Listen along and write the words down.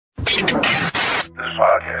This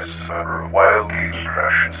podcast is a member of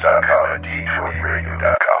WildGamesProductions.com and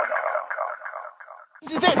D20Radio.com.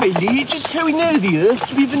 Did that mean you just how we know the Earth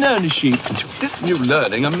to be banana sheep? This new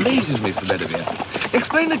learning amazes me, Sir Bedivere.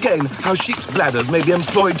 Explain again how sheep's bladders may be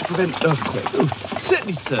employed to prevent earthquakes. Oh,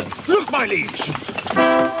 certainly, sir. Look, my liege.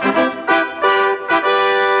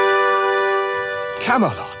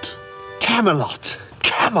 Camelot. Camelot.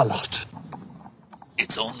 Camelot.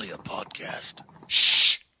 It's only a podcast.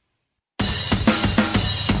 Shh.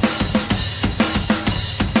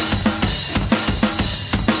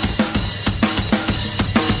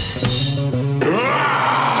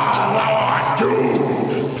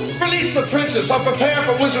 Release the princess. I'll prepare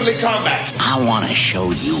for wizardly combat. I want to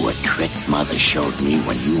show you a trick Mother showed me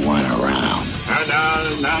when you weren't around.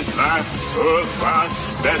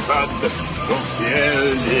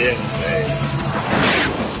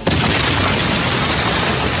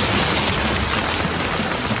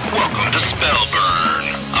 Welcome to Spellburn,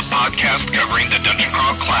 a podcast covering the Dungeon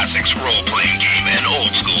Crawl Classics role-playing game and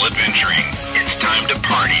old-school adventuring. It's time to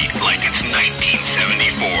party like it's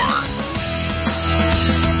 1974.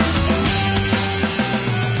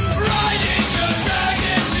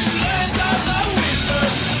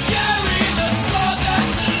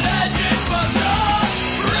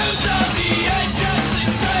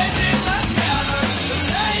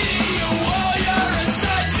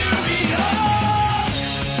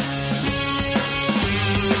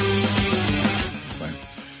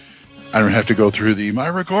 I don't have to go through my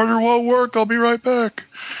recorder won't work. I'll be right back.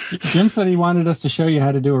 Jim said he wanted us to show you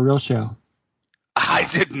how to do a real show. I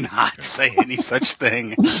did not say any such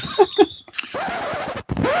thing.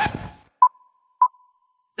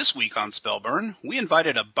 This week on Spellburn, we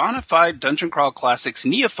invited a bona fide Dungeon Crawl Classics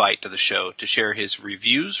neophyte to the show to share his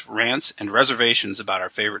reviews, rants, and reservations about our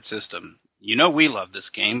favorite system. You know we love this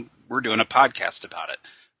game. We're doing a podcast about it.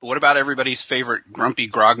 But what about everybody's favorite grumpy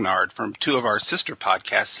Grognard from two of our sister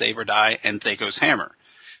podcasts, Save or Die and Thaco's Hammer?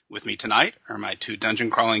 With me tonight are my two dungeon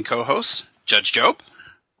crawling co-hosts, Judge Jope.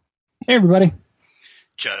 Hey, everybody.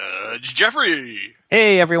 Judge Jeffrey.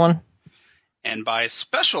 Hey, everyone. And by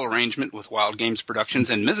special arrangement with Wild Games Productions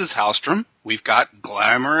and Mrs. Hallstrom, we've got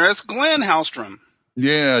glamorous Glenn Hallstrom.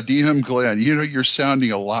 Yeah, DM Glenn. You know, you're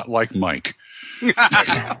sounding a lot like Mike.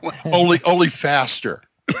 only faster.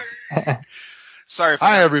 Sorry.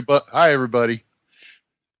 Hi, everybody.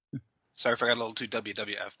 Sorry if I got a little too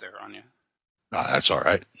WWF there on you. That's all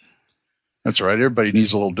right. That's all right. Everybody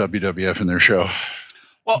needs a little WWF in their show.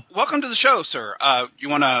 Well, welcome to the show, sir. You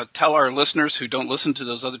want to tell our listeners who don't listen to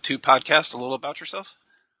those other two podcasts a little about yourself?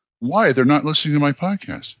 Why? They're not listening to my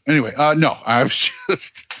podcast. Anyway, no, I was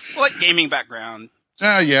just... Like gaming background.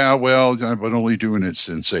 Yeah, well, I've been only doing it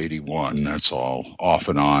since 81. That's all, off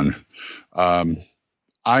and on.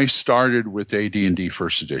 I started with AD&D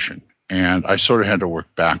First Edition, and I sort of had to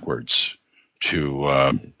work backwards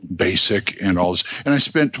to basic and all this. And I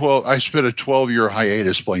spent a 12-year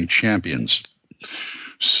hiatus playing Champions.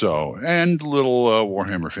 So, and little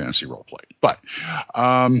Warhammer Fantasy Roleplay. But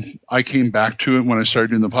I came back to it when I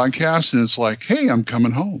started doing the podcast, and it's like, hey, I'm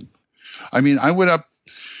coming home. I mean, I went up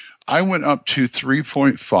to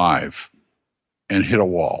 3.5 and hit a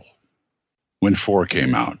wall when 4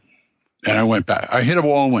 came out. And I went back. I hit a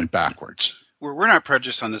wall and went backwards. We're not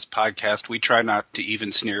prejudiced on this podcast. We try not to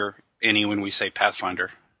even sneer any when we say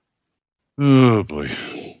Pathfinder. Oh, boy.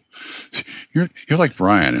 You're like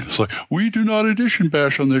Brian. It's like, we do not edition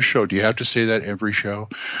bash on this show. Do you have to say that every show?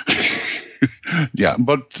 Yeah,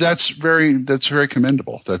 but that's very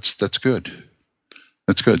commendable. That's good.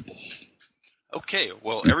 That's good. Okay,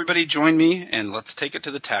 well, everybody join me, and let's take it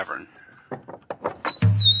to the tavern.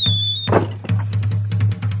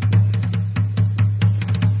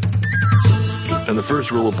 And the first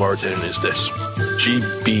rule of bartending is this.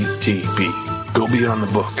 GBTB. Go beyond the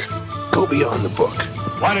book. Go beyond the book.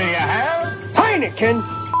 What do you have? Heineken.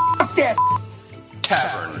 F that.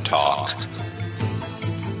 Tavern Talk.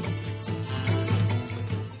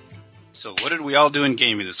 So what did we all do in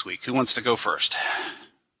gaming this week? Who wants to go first?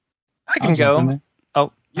 I can go.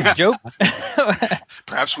 Oh, Joe?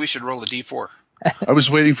 Perhaps we should roll a D4. I was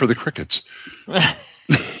waiting for the crickets.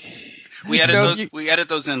 We edit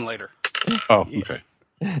those in later. Oh, okay.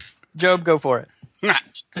 Job, go for it.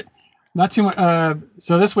 Not too much.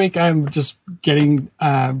 So this week I'm just getting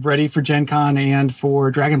ready for Gen Con and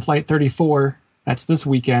for Dragonflight 34. That's this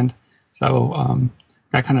weekend. So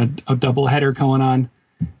got kind of a double header going on.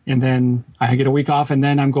 And then I get a week off, and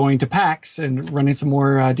then I'm going to PAX and running some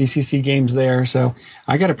more DCC games there. So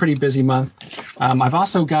I got a pretty busy month. I've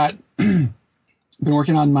also got been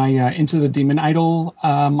working on my Into the Demon Idol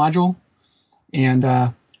module.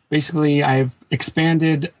 And basically I've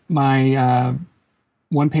expanded my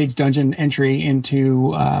one-page dungeon entry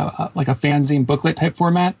into like a fanzine booklet type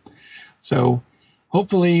format. So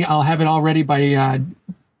hopefully I'll have it all ready by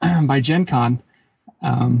Gen Con.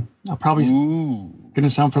 I'll probably going to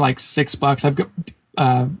sell them for like $6. I've got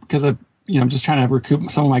because I'm just trying to recoup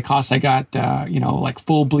some of my costs. I got like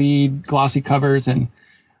full bleed glossy covers and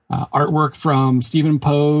artwork from Stephen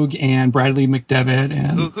Pogue and Bradley McDevitt.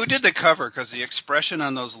 And who did the cover? Because the expression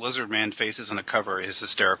on those lizard man faces on the cover is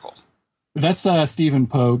hysterical. That's Stephen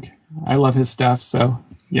Pogue. I love his stuff. So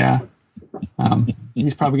yeah,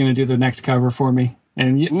 he's probably going to do the next cover for me.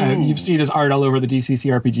 And you've seen his art all over the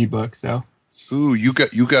DCC RPG book. So. Ooh, you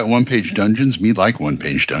got one-page dungeons? Me like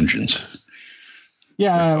one-page dungeons.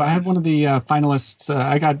 Yeah, I had one of the finalists.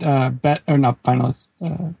 I got not finalists.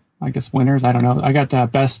 I guess winners. I don't know. I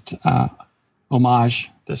got best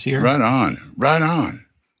homage this year. Right on.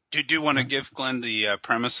 Did you want to give Glenn the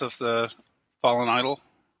premise of the Fallen Idol?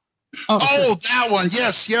 Oh, sure. That one.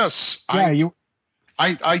 Yes. Yeah,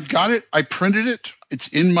 I got it. I printed it. It's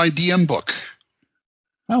in my DM book.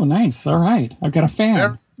 Oh, nice. All right. I've got a fan.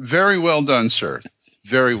 Very, very well done, sir.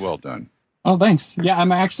 Very well done. Oh, thanks. Yeah,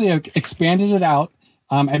 I'm actually expanded it out.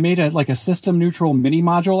 I made a system neutral mini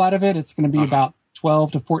module out of it. It's going to be about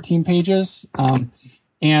 12 to 14 pages.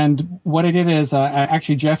 And what I did is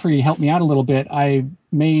actually Jeffrey helped me out a little bit. I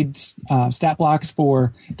made stat blocks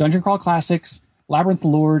for Dungeon Crawl Classics, Labyrinth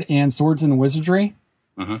Lord, and Swords and Wizardry.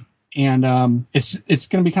 Uh-huh. And it's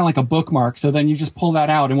going to be kind of like a bookmark. So then you just pull that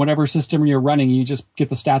out, and whatever system you're running, you just get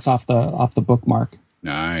the stats off the bookmark.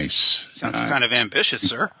 Nice. Sounds kind of ambitious,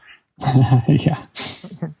 sir. Yeah.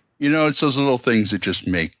 It's those little things that just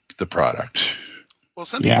make the product. Well,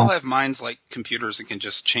 some people have minds like computers and can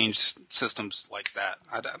just change systems like that.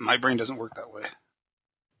 My brain doesn't work that way.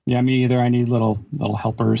 Yeah, me either. I need little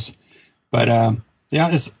helpers. But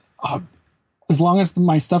as long as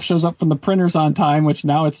my stuff shows up from the printers on time, which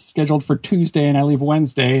now it's scheduled for Tuesday and I leave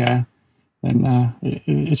Wednesday, then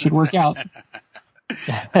it should work out.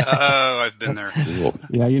 Oh, I've been there.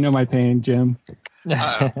 Yeah, you know my pain, Jim.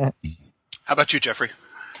 How about you, Jeffrey?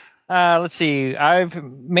 Let's see. I've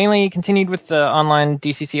mainly continued with the online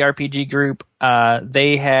DCC RPG group.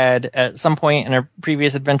 They had, at some point in a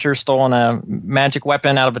previous adventure, stolen a magic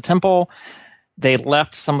weapon out of a temple. They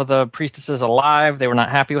left some of the priestesses alive. They were not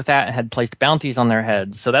happy with that and had placed bounties on their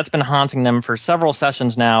heads. So that's been haunting them for several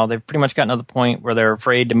sessions now. They've pretty much gotten to the point where they're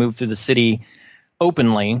afraid to move through the city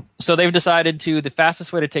openly. So they've decided the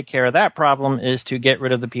fastest way to take care of that problem is to get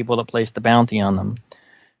rid of the people that placed the bounty on them.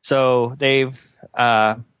 So they've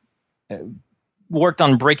worked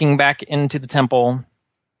on breaking back into the temple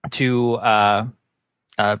to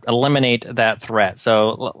eliminate that threat.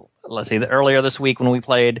 So let's see, earlier this week when we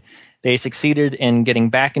played, they succeeded in getting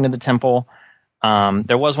back into the temple.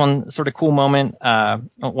 There was one sort of cool moment.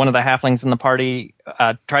 One of the halflings in the party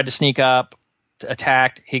tried to sneak up,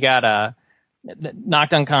 attacked. He got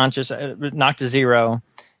knocked unconscious, knocked to 0.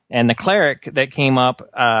 And the cleric that came up,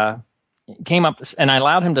 and I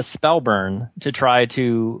allowed him to spell burn to try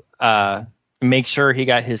to make sure he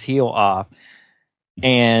got his heal off.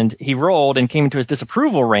 And he rolled and came into his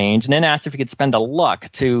disapproval range and then asked if he could spend a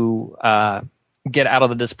luck to get out of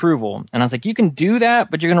the disapproval. And I was like, you can do that,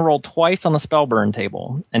 but you're going to roll twice on the spell burn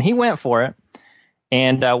table. And he went for it.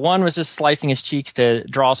 And one was just slicing his cheeks to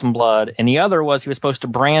draw some blood. And the other was he was supposed to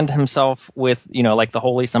brand himself with, like the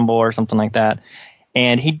holy symbol or something like that.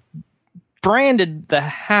 And he branded the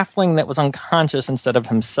halfling that was unconscious instead of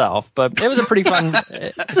himself. But it was a pretty fun,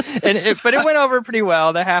 but it went over pretty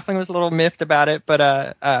well. The halfling was a little miffed about it,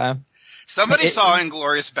 but somebody saw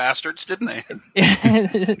Inglourious Bastards, didn't they?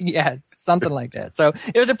 Yeah, something like that. So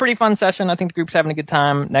it was a pretty fun session. I think the group's having a good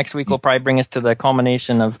time. Next week will probably bring us to the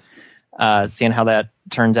culmination of seeing how that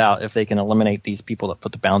turns out, if they can eliminate these people that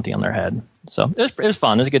put the bounty on their head. So it was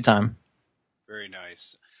fun. It was a good time. Very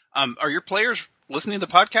nice. Are your players listening to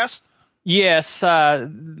the podcast? Yes,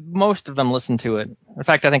 most of them listen to it. In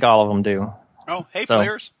fact, I think all of them do. Oh, hey,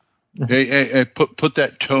 players. Hey, put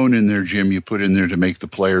that tone in there, Jim. You put in there to make the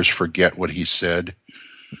players forget what he said.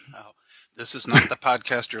 Oh, this is not the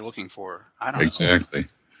podcast you're looking for. I don't know. Exactly.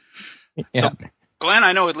 Yeah. So, Glenn,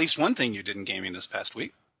 I know at least one thing you did in gaming this past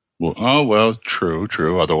week. Well,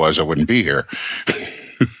 true. Otherwise, I wouldn't be here.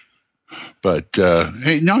 But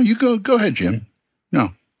hey, no, you go ahead, Jim.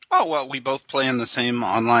 No. Oh, well, we both play in the same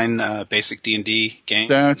online basic D&D game.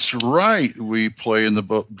 That's right. We play in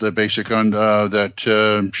the basic on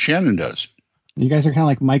that Shannon does. You guys are kind of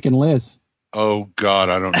like Mike and Liz. Oh God,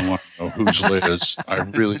 I don't want to know who's Liz. I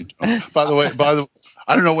really don't. By the way,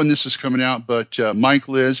 I don't know when this is coming out, but Mike,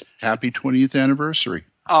 Liz, happy 20th anniversary.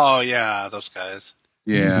 Oh yeah, those guys.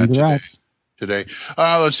 Yeah, today.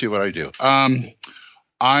 Let's see what I do.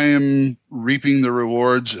 I am reaping the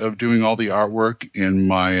rewards of doing all the artwork in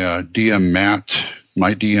my DM Matt,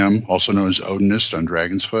 my DM, also known as Odinist on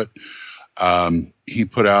Dragon's Foot. He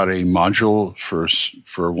put out a module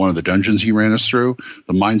for one of the dungeons he ran us through,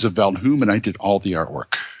 the Mines of Valdhum, and I did all the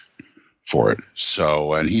artwork for it.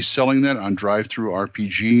 So, and he's selling that on Drive-Thru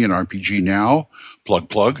RPG and RPG Now,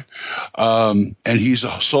 plug. And he's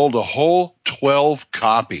sold a whole 12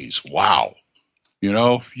 copies. Wow. You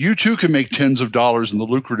know, you too can make tens of dollars in the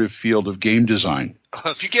lucrative field of game design.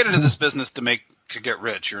 If you get into this business to get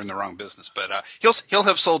rich, you're in the wrong business. But he'll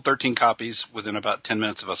have sold 13 copies within about 10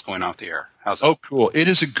 minutes of us going off the air. How's that? Oh, cool! It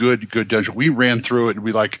is a good dungeon. We ran through it, and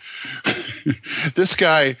we like this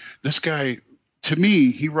guy. To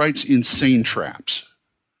me, he writes insane traps.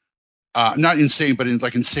 Not insane, but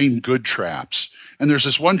insane good traps. And there's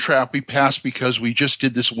this one trap we passed because we just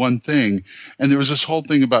did this one thing. And there was this whole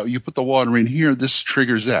thing about you put the water in here, this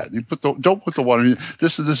triggers that. Don't put the water in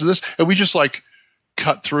this. And we just like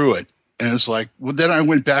cut through it. And it's like, well, then I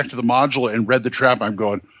went back to the module and read the trap. I'm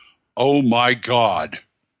going, oh my God.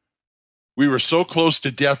 We were so close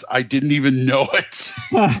to death. I didn't even know it.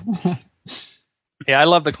 Yeah, I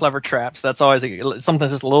love the clever traps. That's always something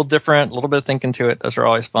that's just a little different, a little bit of thinking to it. Those are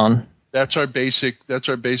always fun. That's our basic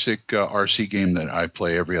RC game that I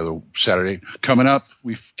play every other Saturday. Coming up,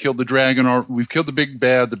 we've killed the dragon, or we've killed the big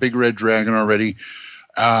bad, the big red dragon already.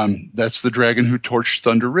 That's the dragon who torched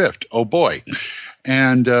Thunder Rift. Oh boy!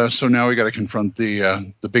 And so now we got to confront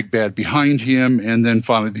the big bad behind him, and then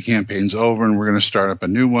finally the campaign's over, and we're going to start up a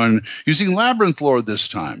new one using Labyrinth Lore this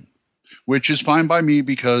time, which is fine by me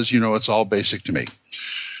because it's all basic to me.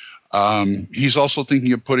 He's also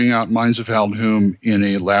thinking of putting out Mines of Valdhum in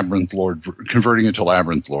a Labyrinth Lord, converting it to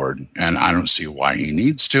Labyrinth Lord, and I don't see why he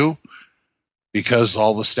needs to, because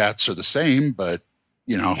all the stats are the same, but,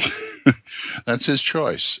 that's his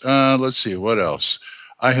choice. Let's see, what else?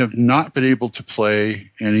 I have not been able to play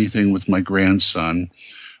anything with my grandson.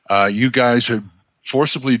 You guys have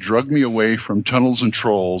forcibly drugged me away from Tunnels and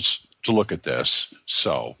Trolls to look at this,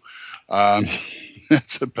 so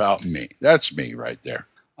that's about me. That's me right there.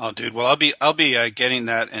 Oh, dude. Well, I'll be getting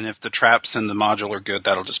that, and if the traps and the module are good,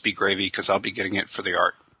 that'll just be gravy because I'll be getting it for the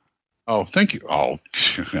art. Oh, thank you. Oh,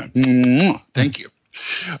 thank you.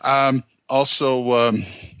 Also, what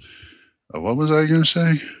was I going to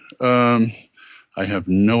say? I have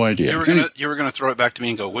no idea. You were gonna throw it back to me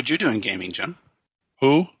and go, "What'd you do in gaming, Jim?"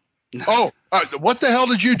 Who? Oh, what the hell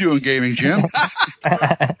did you do in gaming, Jim?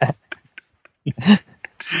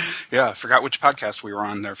 Yeah, I forgot which podcast we were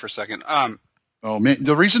on there for a second. Oh man,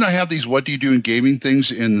 the reason I have these "What do you do in gaming" things,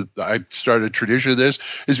 and I started a tradition of this,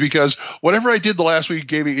 is because whatever I did the last week in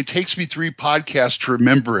gaming, it takes me 3 podcasts to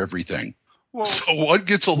remember everything. Well, so one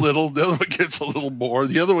gets a little, the other one gets a little more,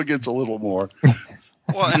 the other one gets a little more.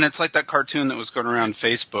 Well, and it's like that cartoon that was going around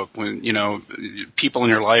Facebook when, people in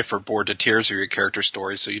your life are bored to tears of your character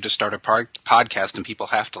stories, so you just start a podcast and people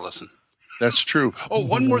have to listen. That's true. Oh,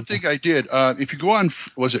 one more thing I did. If you go on,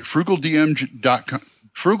 was it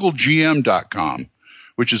frugalgm.com,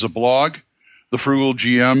 which is a blog, the Frugal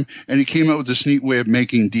GM, and he came up with this neat way of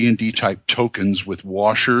making D&D type tokens with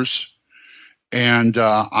washers. And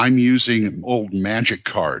I'm using old magic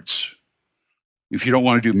cards. If you don't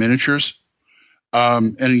want to do miniatures,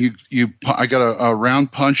 and I got a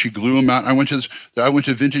round punch. You glue them out. I went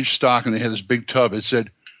to Vintage Stock, and they had this big tub. It said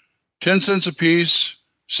 10 cents a piece,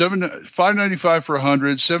 $5.95 for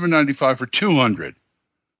 100, $7.95 for 200.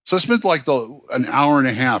 So I spent like an hour and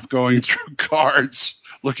a half going through cards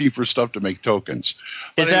looking for stuff to make tokens.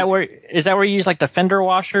 Is that where you use like the fender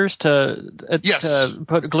washers to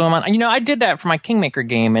put glue them on? I did that for my Kingmaker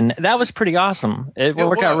game, and that was pretty awesome. It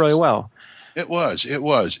worked out really well. It was,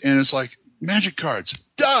 and it's like magic cards.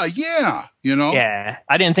 Duh, yeah, Yeah,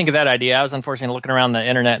 I didn't think of that idea. I was unfortunately looking around the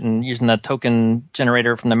internet and using the token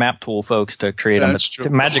generator from the Map Tool folks to create them.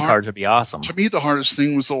 Magic cards would be awesome. To me, the hardest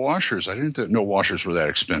thing was the washers. I didn't know washers were that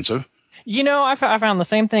expensive. I found the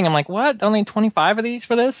same thing. I'm like, what? Only 25 of these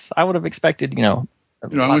for this? I would have expected, I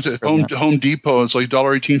went to Home Depot. It's like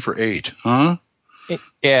 $1.18 for 8, huh?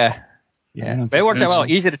 Yeah. But it worked out well.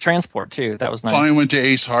 Easy to transport too. That was nice. Finally went to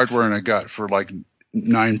Ace Hardware, and I got for like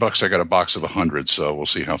 $9. I got a box of 100, so we'll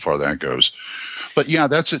see how far that goes. But yeah,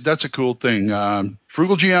 that's a cool thing.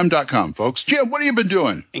 Frugalgm.com, folks. Jim, what have you been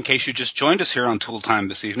doing? In case you just joined us here on Tool Time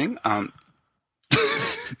this evening,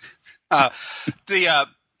 the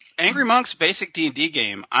Angry Monks basic D&D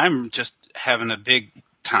game, I'm just having a big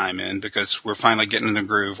time in because we're finally getting in the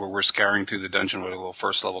groove where we're scouring through the dungeon with little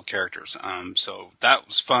first level characters. So that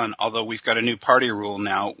was fun, although we've got a new party rule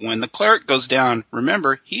now. When the cleric goes down,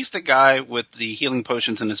 remember, he's the guy with the healing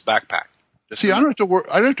potions in his backpack. See, I don't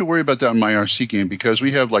have to worry about that in my RC game because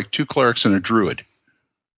we have like 2 clerics and a druid.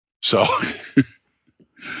 So,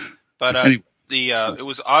 but anyway. it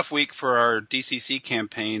was off week for our DCC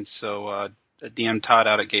campaign, so DM Todd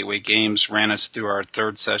out at Gateway Games ran us through our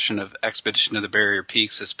 3rd session of Expedition to the Barrier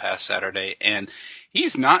Peaks this past Saturday, and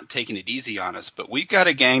he's not taking it easy on us, but we've got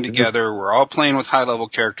a gang together. We're all playing with high-level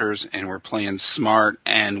characters, and we're playing smart,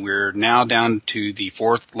 and we're now down to the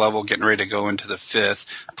 4th level, getting ready to go into the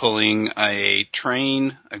 5th, pulling a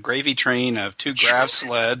gravy train of 2 grav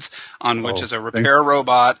sleds, on which is a repair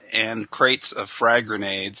robot and crates of frag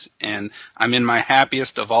grenades, and I'm in my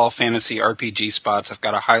happiest of all fantasy RPG spots. I've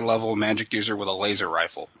got a high-level magic user with a laser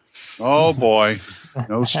rifle. Oh, boy.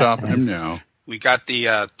 No stopping him now. We got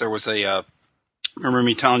remember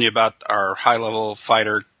me telling you about our high-level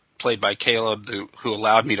fighter played by Caleb who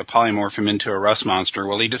allowed me to polymorph him into a rust monster?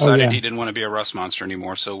 Well, he decided he didn't want to be a rust monster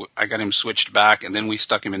anymore, so I got him switched back, and then we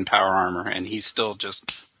stuck him in power armor, and he's still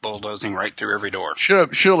just bulldozing right through every door. Should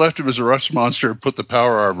have left him as a rust monster and put the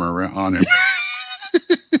power armor on him.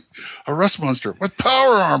 A rust monster with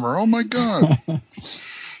power armor. Oh, my God.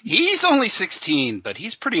 He's only 16, but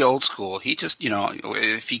he's pretty old school. He just,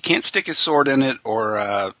 if he can't stick his sword in it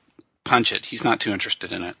or punch it, he's not too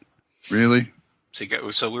interested in it. Really?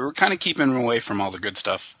 So we were kind of keeping him away from all the good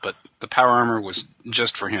stuff, but the power armor was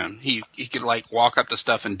just for him. He could walk up to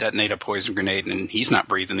stuff and detonate a poison grenade, and he's not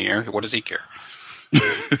breathing the air. What does he care?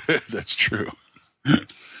 That's true.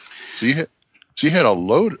 So you had a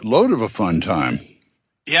load of a fun time.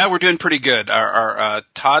 Yeah, we're doing pretty good. Our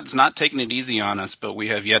Todd's not taking it easy on us, but we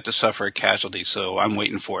have yet to suffer a casualty, so I'm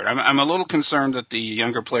waiting for it. I'm a little concerned that the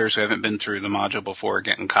younger players who haven't been through the module before are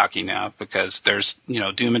getting cocky now, because there's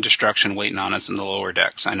doom and destruction waiting on us in the lower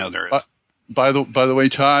decks. I know there is. By the way,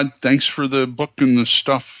 Todd, thanks for the book and the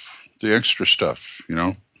stuff, the extra stuff.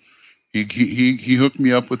 He hooked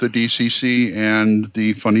me up with the DCC and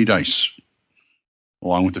the funny dice,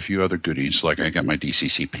 along with a few other goodies, like I got my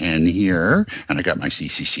DCC pen here, and I got my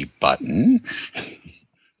CCC button.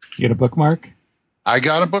 You get a bookmark? I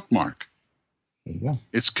got a bookmark. There you go.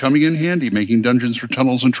 It's coming in handy, making dungeons for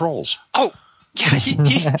tunnels and trolls. Oh, yeah,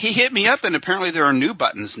 he hit me up, and apparently there are new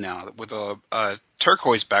buttons now with a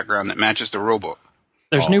turquoise background that matches the rulebook.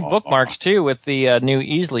 There's new bookmarks, too, with the new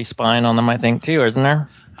Easily spine on them, I think, too, isn't there?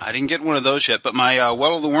 I didn't get one of those yet, but my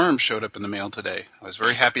Well of the Worm showed up in the mail today. I was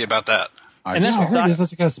very happy about that. And I heard, is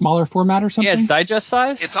this like a smaller format or something? Yeah, it's digest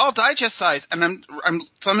size? It's all digest size, and I'm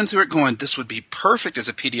thumbing through it going, this would be perfect as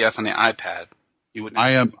a PDF on the iPad. You wouldn't.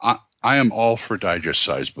 I am all for digest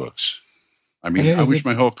size books. I mean, I wish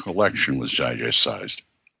my whole collection was digest sized.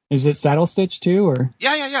 Is it saddle stitch too, or?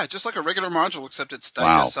 Yeah. Just like a regular module, except it's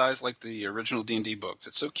digest size like the original D&D books.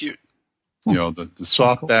 It's so cute. The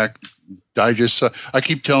softback digest. I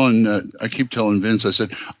keep telling Vince. I said,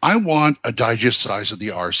 I want a digest size of the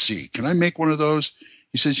RC. Can I make one of those?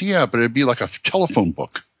 He says, yeah, but it'd be like a telephone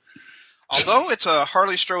book. Although it's a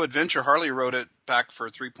Harley Stroh adventure, Harley wrote it back for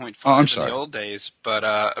 3.5 in the old days. But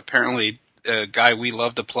apparently, a guy we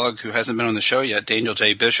love to plug who hasn't been on the show yet, Daniel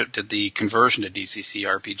J. Bishop, did the conversion to DCC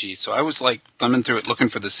RPG. So I was thumbing through it, looking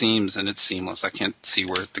for the seams, and it's seamless. I can't see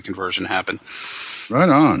where the conversion happened. Right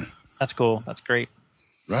on. That's cool. That's great.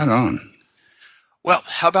 Right on. Well,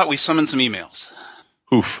 how about we summon some emails?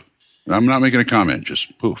 Poof. I'm not making a comment,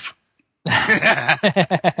 just poof.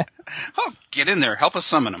 Oh, get in there. Help us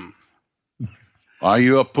summon them. Are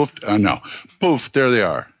you a poof? No. Poof, there they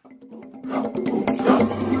are.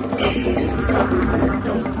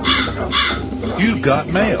 You've got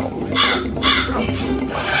mail.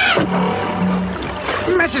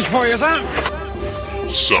 Message for you, sir.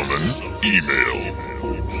 Summon email.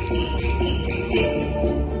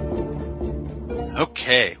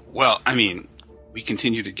 Okay. Well, we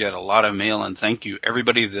continue to get a lot of mail, and thank you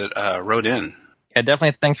everybody that wrote in. Yeah,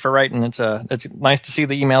 definitely. Thanks for writing. It's nice to see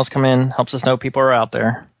the emails come in. Helps us know people are out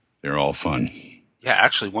there. They're all fun. Yeah,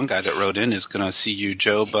 actually, one guy that wrote in is going to see you,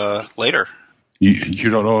 Job, later. You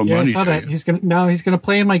don't owe him money. I saw that. He's gonna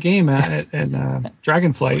play in my game at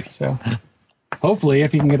Dragonflight. So hopefully,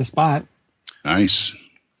 if he can get a spot. Nice.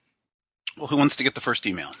 Well, who wants to get the first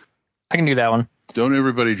email? I can do that one. Don't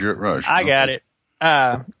everybody rush. I got it.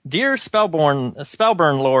 Dear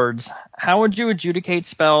Spellburn Lords, how would you adjudicate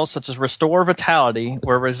spells such as Restore Vitality,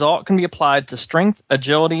 where a result can be applied to strength,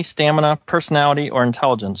 agility, stamina, personality, or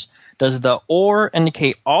intelligence? Does the or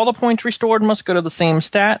indicate all the points restored must go to the same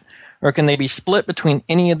stat, or can they be split between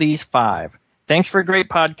any of these 5? Thanks for a great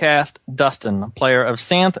podcast, Dustin, player of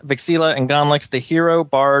Santh, Vixila, and Gonlix, the hero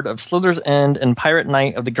bard of Slither's End and pirate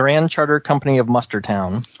knight of the Grand Charter Company of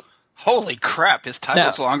Mustertown. Holy crap, his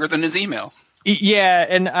title's longer than his email. Yeah,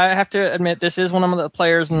 and I have to admit, this is one of the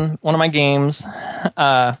players in one of my games.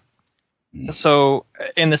 So,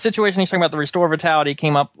 in the situation he's talking about, the Restore Vitality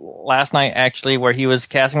came up last night, actually, where he was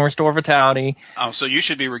casting Restore Vitality. Oh, so you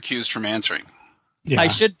should be recused from answering. Yeah. I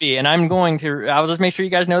should be, and I'm going to. I'll just make sure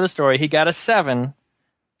you guys know the story. He got a 7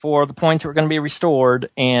 for the points that were going to be restored,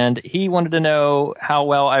 and he wanted to know how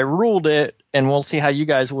well I ruled it, and we'll see how you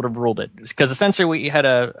guys would have ruled it. Because essentially we had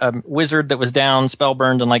a wizard that was down,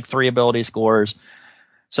 spellburned, and like 3 ability scores.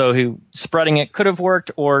 So spreading it could have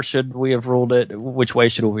worked, or should we have ruled it? Which way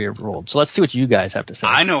should we have ruled? So let's see what you guys have to say.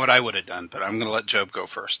 I know what I would have done, but I'm going to let Job go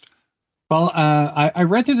first. Well, I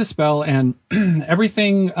read through the spell, and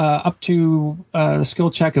everything up to a skill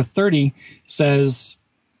check of 30 says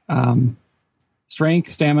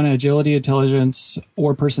strength, stamina, agility, intelligence,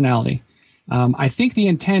 or personality. I think the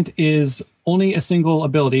intent is only a single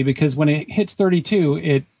ability, because when it hits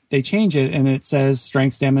 32, they change it, and it says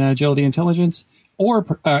strength, stamina, agility, intelligence,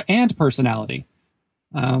 and personality.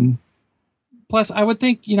 Plus, I would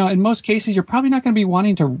think, in most cases, you're probably not going to be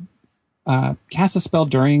wanting to cast a spell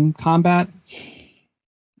during combat.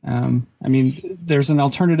 There's an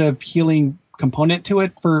alternative healing component to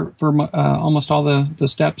it for almost all the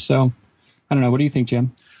steps. So, I don't know. What do you think,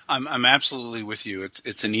 Jim? I'm absolutely with you.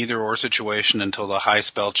 It's an either or situation until the high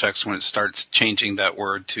spell checks, when it starts changing that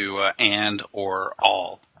word to and or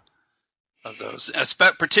all of those.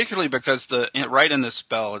 Particularly because right in the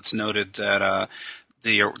spell it's noted that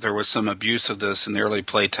there was some abuse of this in the early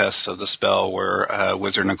play tests of the spell, where a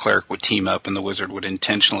wizard and a cleric would team up, and the wizard would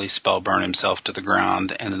intentionally spell burn himself to the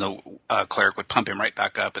ground, and then the cleric would pump him right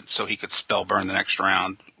back up, and so he could spell burn the next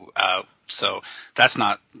round. So that's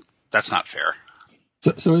not fair.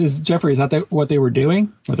 So Jeffrey, is that what they were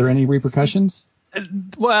doing? Were there any repercussions?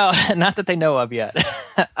 Well, not that they know of yet.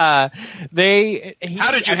 How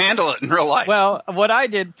did you handle it in real life? Well, what I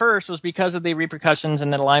did first was, because of the repercussions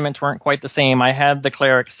and the alignments weren't quite the same, I had the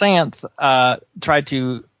cleric Santh try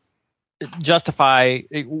to justify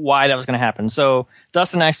why that was going to happen. So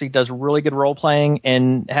Dustin actually does really good role playing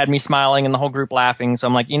and had me smiling and the whole group laughing. So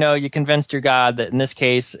I'm like, you convinced your god that in this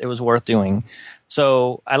case it was worth doing.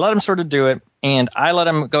 So I let him sort of do it, and I let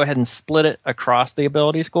him go ahead and split it across the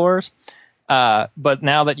ability scores. But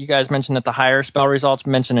now that you guys mentioned that the higher spell results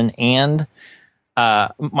mention an and,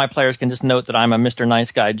 my players can just note that I'm a Mr.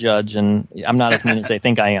 Nice Guy judge, and I'm not as mean as they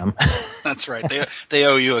think I am. That's right. They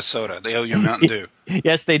owe you a soda. They owe you a Mountain Dew.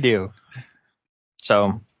 Yes, they do.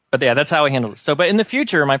 So, but yeah, that's how I handle it. So, but in the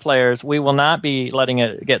future, my players, we will not be letting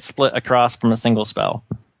it get split across from a single spell,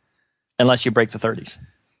 unless you break the 30s.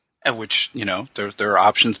 At which, there are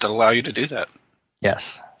options that allow you to do that.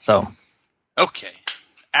 Yes. So. Okay.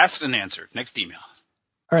 Asked and answered. Next email.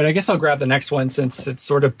 All right, I guess I'll grab the next one since it's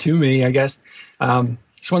sort of to me, I guess.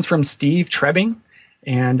 This one's from Steve Trebbing,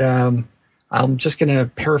 and I'm just going to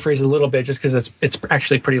paraphrase a little bit just because it's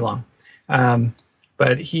actually pretty long.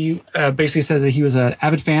 But he basically says that he was an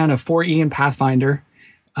avid fan of 4E and Pathfinder,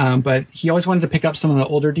 but he always wanted to pick up some of the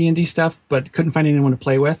older D&D stuff, but couldn't find anyone to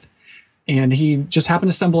play with. And he just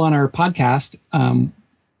happened to stumble on our podcast.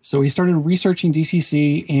 So he started researching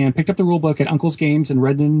DCC and picked up the rulebook at Uncle's Games in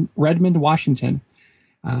Redmond, Washington.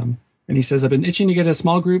 And he says, I've been itching to get a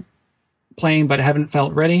small group playing, but haven't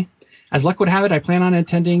felt ready. As luck would have it, I plan on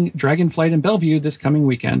attending Dragonflight in Bellevue this coming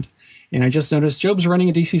weekend. And I just noticed Job's running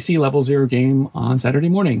a DCC level 0 game on Saturday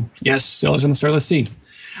morning. Yes, Sailors on the Starless Sea.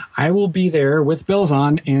 I will be there with bells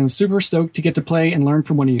on and super stoked to get to play and learn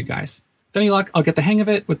from one of you guys. With any luck, I'll get the hang of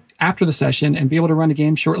it after the session and be able to run a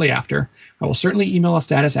game shortly after. I will certainly email a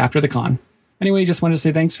status after the con. Anyway, just wanted to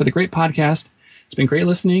say thanks for the great podcast. It's been great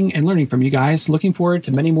listening and learning from you guys. Looking forward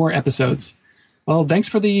to many more episodes. Well, thanks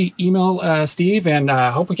for the email, Steve, and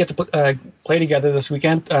hope we get to play together this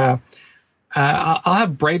weekend. I'll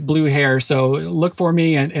have bright blue hair, so look for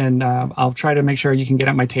me, and I'll try to make sure you can get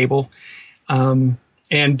at my table. And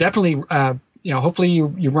definitely, hopefully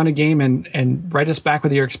you run a game and write us back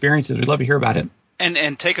with your experiences. We'd love to hear about it.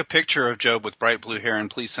 And take a picture of Job with bright blue hair, and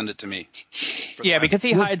please send it to me. Yeah, because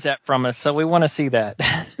he hides that from us, so we want to see that.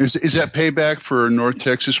 Is that payback for North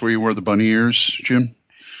Texas where you wore the bunny ears, Jim?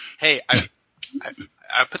 Hey,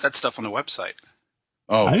 I put that stuff on the website.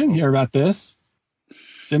 Oh, I didn't hear about this.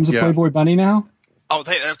 Jim's a Playboy bunny now? Oh,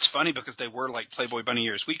 that's funny because they were like Playboy bunny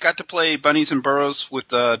ears. We got to play Bunnies and Burrows with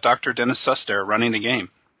Dr. Dennis Suster running the game.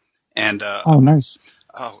 And oh, nice.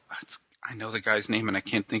 Oh, I know the guy's name and I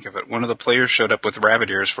can't think of it. One of the players showed up with rabbit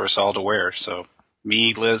ears for us all to wear. So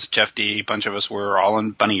me, Liz, Jeff D, a bunch of us were all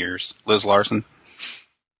in bunny ears. Liz Larson.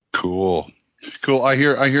 Cool. I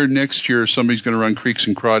hear next year somebody's going to run Creeks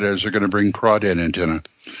and Crawdads. They're going to bring Crawdad antenna.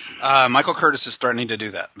 Michael Curtis is starting to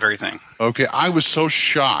do that very thing. Okay, I was so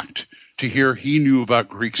shocked to hear he knew about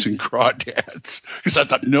Greeks and crawdads, because I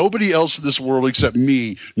thought nobody else in this world except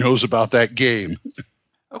me knows about that game.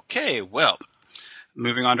 Okay, well,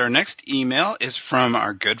 moving on to our next email is from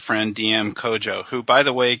our good friend DM Kojo, who, by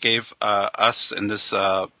the way, gave us and this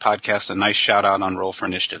podcast a nice shout-out on Roll for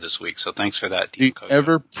Initiative this week. So thanks for that, DM Kojo. The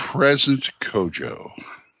ever-present Kojo.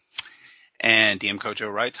 And DM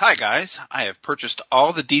Kojo writes, "Hi guys, I have purchased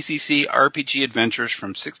all the DCC RPG adventures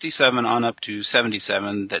from 67 on up to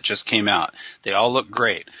 77 that just came out. They all look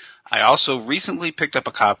great. I also recently picked up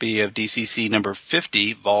a copy of DCC number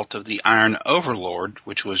 50, Vault of the Iron Overlord,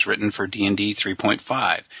 which was written for D&D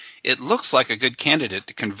 3.5. It looks like a good candidate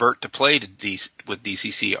to convert to play with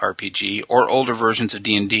DCC RPG or older versions of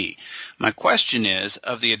D&D. My question is,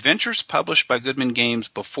 of the adventures published by Goodman Games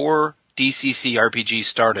before DCC RPG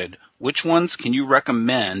started, which ones can you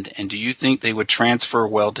recommend, and do you think they would transfer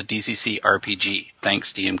well to DCC RPG?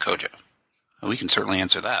 Thanks, DM Kojo." Well, we can certainly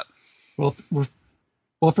answer that. Well,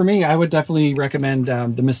 for me, I would definitely recommend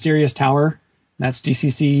The Mysterious Tower. That's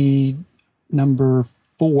DCC number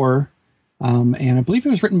 4. And I believe it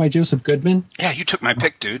was written by Joseph Goodman. Yeah, you took my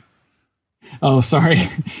pick, dude. Oh, sorry.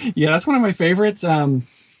 Yeah, that's one of my favorites. I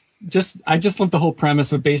just love the whole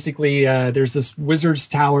premise of basically there's this wizard's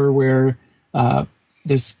tower where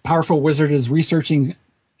this powerful wizard is researching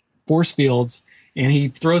force fields, and he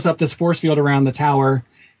throws up this force field around the tower.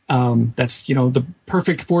 That's, the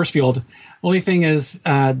perfect force field. Only thing is,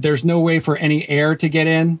 there's no way for any air to get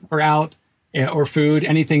in or out, or food,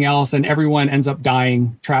 anything else, and everyone ends up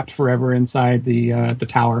dying, trapped forever inside the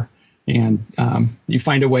tower. And you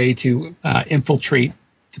find a way to infiltrate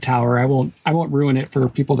the tower. I won't ruin it for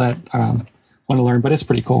people that want to learn, but it's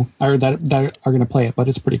pretty cool. Or that are going to play it, but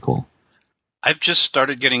it's pretty cool. I've just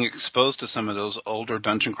started getting exposed to some of those older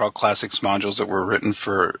Dungeon Crawl Classics modules that were written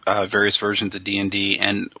for various versions of D&D,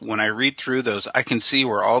 and when I read through those, I can see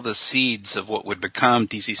where all the seeds of what would become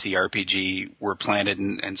DCC RPG were planted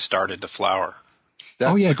and started to flower.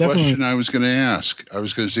 That's the question I was going to ask. I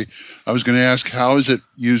was going to ask, how is it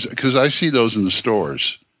used? Because I see those in the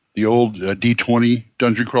stores, the old D20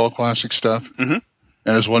 Dungeon Crawl Classic stuff, and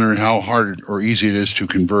I was wondering how hard or easy it is to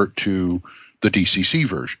convert to the DCC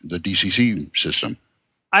version, the DCC system.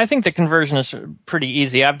 I think the conversion is pretty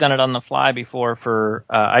easy. I've done it on the fly before for,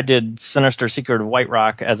 I did Sinister Secret of White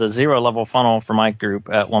Rock as a 0-level funnel for my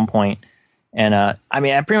group at one point. And,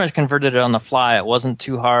 I pretty much converted it on the fly. It wasn't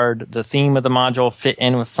too hard. The theme of the module fit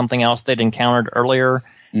in with something else they'd encountered earlier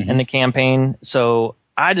in the campaign. So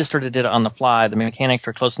I just sort of did it on the fly. The mechanics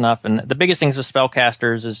were close enough. And the biggest things with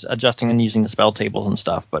spellcasters is adjusting and using the spell tables and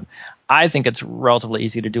stuff. But I think it's relatively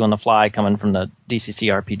easy to do on the fly coming from the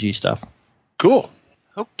DCC RPG stuff. Cool.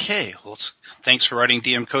 Okay. Well, thanks for writing,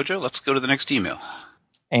 DM Kojo. Let's go to the next email.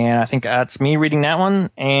 And I think that's me reading that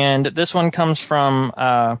one. And this one comes from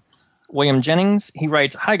William Jennings. He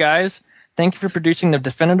writes, "Hi, guys. Thank you for producing the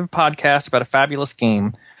definitive podcast about a fabulous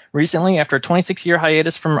game. Recently, after a 26-year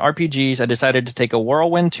hiatus from RPGs, I decided to take a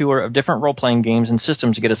whirlwind tour of different role-playing games and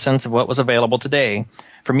systems to get a sense of what was available today.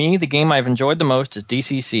 For me, the game I've enjoyed the most is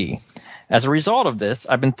DCC. As a result of this,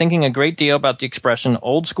 I've been thinking a great deal about the expression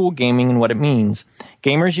old-school gaming and what it means.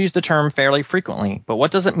 Gamers use the term fairly frequently, but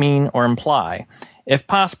what does it mean or imply? If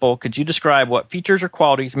possible, could you describe what features or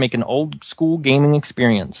qualities make an old-school gaming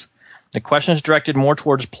experience? The question is directed more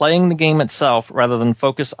towards playing the game itself rather than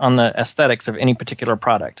focus on the aesthetics of any particular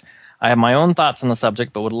product. I have my own thoughts on the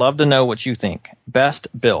subject, but would love to know what you think. Best,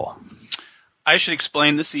 Bill." I should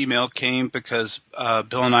explain this email came because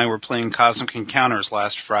Bill and I were playing Cosmic Encounters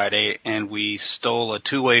last Friday, and we stole a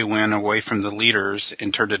 2-way win away from the leaders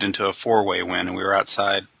and turned it into a 4-way win. And we were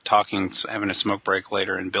outside talking, having a smoke break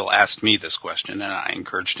later, and Bill asked me this question, and I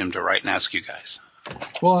encouraged him to write and ask you guys.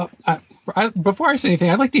 Well, before I say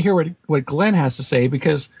anything, I'd like to hear what Glenn has to say,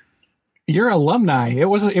 because you're alumni. It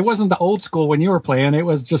wasn't the old school when you were playing. It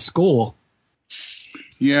was just school.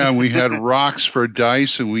 Yeah, we had rocks for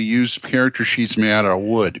dice, and we used character sheets made out of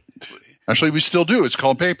wood. Actually, we still do. It's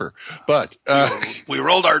called paper. But we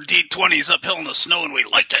rolled our D20s uphill in the snow, and we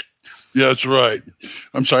liked it. Yeah, that's right.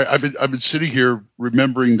 I'm sorry. I've been sitting here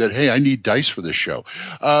remembering that. Hey, I need dice for this show.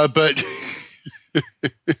 But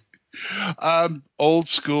old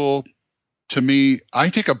school, to me, I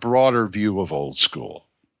take a broader view of old school.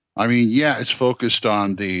 I mean, yeah, it's focused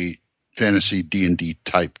on the fantasy D&D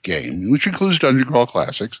type game, which includes Dungeon Crawl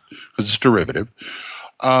Classics because it's derivative.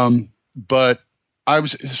 But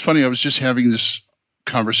it's funny. I was just having this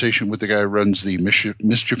conversation with the guy who runs the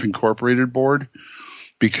Mischief Incorporated board,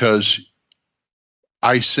 because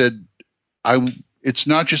I said, it's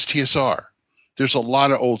not just TSR. There's a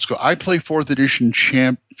lot of old school. I play 4th edition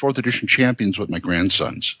champions with my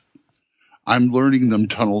grandsons. I'm learning them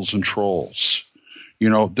tunnels and trolls.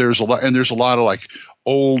 There's a lot of like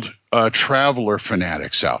old traveler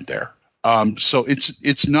fanatics out there. So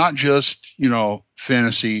it's not just,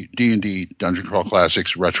 fantasy, D&D, Dungeon Crawl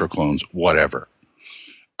Classics, retro clones, whatever.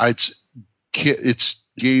 It's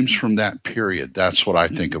games from that period. That's what I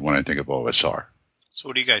think of when I think of OSR. So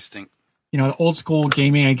what do you guys think? Old school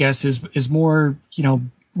gaming, I guess, is more,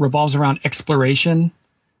 revolves around exploration,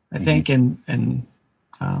 I think. And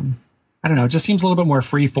I don't know, it just seems a little bit more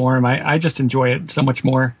free form. I just enjoy it so much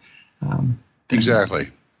more. Exactly.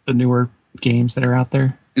 The newer games that are out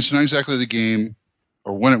there. It's not exactly the game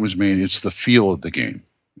or when it was made. It's the feel of the game,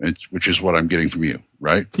 which is what I'm getting from you,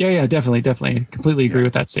 right? Yeah, definitely. Completely agree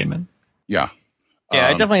with that statement. Yeah. Yeah,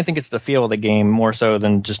 I definitely think it's the feel of the game more so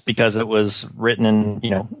than just because it was written in,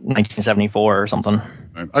 1974 or something.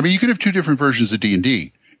 I mean, you could have two different versions of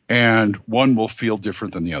D&D, and one will feel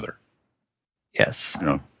different than the other. Yes.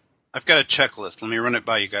 I've got a checklist. Let me run it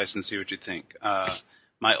by you guys and see what you think.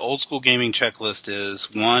 My old school gaming checklist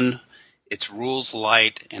is 1, it's rules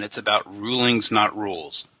light, and it's about rulings, not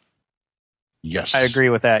rules. Yes. I agree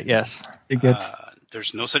with that, yes. Good.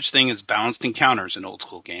 There's no such thing as balanced encounters in old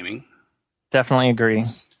school gaming. Definitely agree.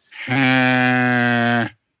 Yeah,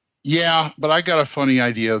 but I got a funny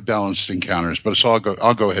idea of balanced encounters, but so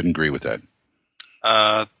I'll go ahead and agree with that.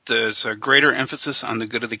 There's a greater emphasis on the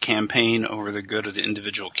good of the campaign over the good of the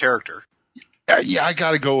individual character. Yeah, I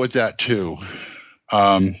got to go with that too.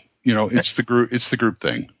 It's the group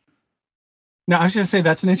thing. No, I was going to say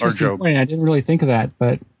that's an interesting point. I didn't really think of that,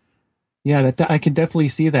 but yeah, I could definitely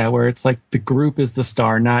see that where it's like the group is the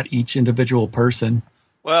star, not each individual person.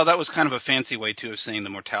 Well, that was kind of a fancy way, too, of saying the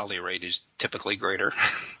mortality rate is typically greater.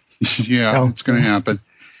 Yeah, it's going to happen.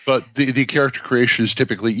 But the character creation is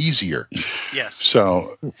typically easier. Yes.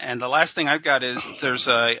 So, and the last thing I've got is there's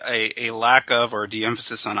a lack of or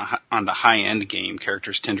de-emphasis on the high-end game.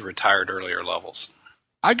 Characters tend to retire at earlier levels.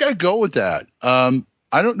 I got to go with that.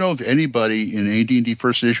 I don't know if anybody in AD&D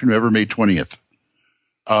First Edition ever made 20th.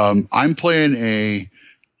 I'm playing a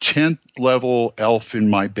 10th level elf in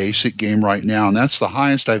my basic game right now, and that's the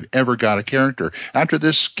highest I've ever got a character. After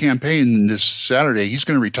this campaign this Saturday, he's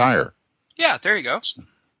going to retire. Yeah, there you go.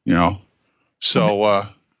 So I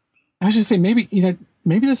was just say maybe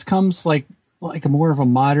this comes like a more of a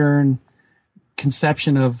modern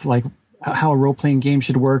conception of like how a role playing game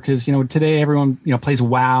should work. Because today everyone plays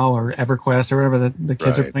WoW or EverQuest or whatever the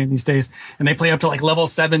kids are playing these days, and they play up to like level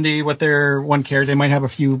 70 with their one character. They might have a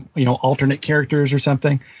few alternate characters or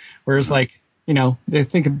something. Whereas they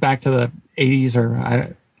think back to the 80s or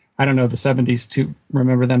I don't know the 70s to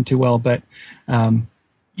remember them too well, but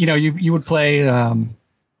you would play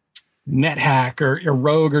NetHack or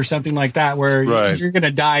Rogue or something like that, where you're going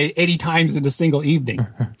to die 80 times in a single evening.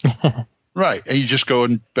 Right. And you just go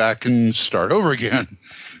back and start over again.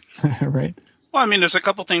 Right. Well, I mean, there's a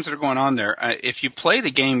couple things that are going on there. If you play the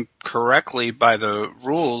game correctly by the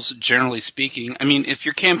rules, generally speaking, I mean, if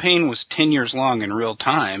your campaign was 10 years long in real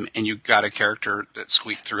time and you got a character that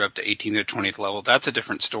squeaked through up to 18th or 20th level, that's a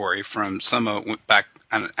different story from some back.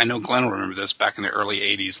 I know Glenn will remember this back in the early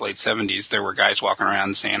 80s, late 70s. There were guys walking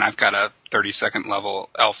around saying, I've got a 32nd level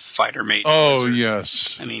elf fighter mate. Oh, wizard.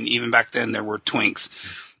 Yes. I mean, even back then there were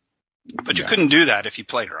twinks. But you couldn't do that if you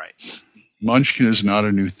played right. Munchkin is not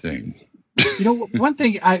a new thing. One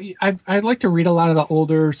thing I like to read a lot of the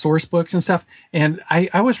older source books and stuff, and I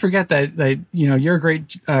always forget that you're a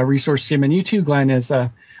great resource, Jim, and you too, Glenn. Is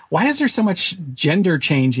why is there so much gender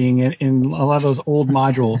changing in a lot of those old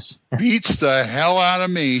modules? Beats the hell out of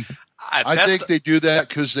me. I think they do that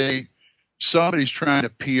because somebody's trying to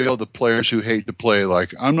PO the players who hate to play.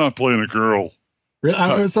 Like, I'm not playing a girl.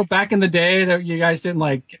 Really? So back in the day, that you guys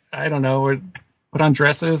didn't put on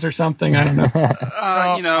dresses or something? I don't know.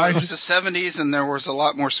 It was the 70s, and there was a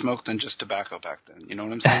lot more smoke than just tobacco back then. You know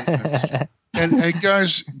what I'm saying? and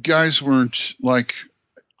guys weren't like,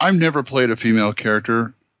 I've never played a female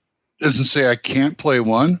character. Doesn't say I can't play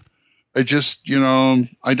one. I just,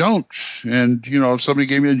 I don't. And, if somebody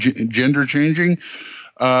gave me a gender changing,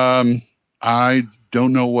 I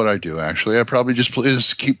don't know what I do, actually. I probably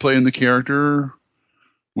just keep playing the character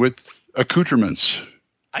with accoutrements.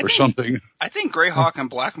 Something. I think Greyhawk and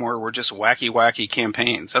Blackmore were just wacky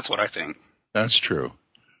campaigns. That's what I think. That's true.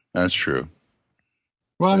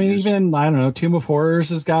 Well, I mean, even, I don't know, Tomb of Horrors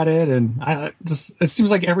has got it, and it seems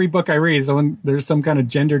like every book I read, there's some kind of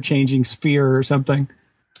gender-changing sphere or something.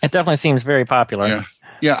 It definitely seems very popular.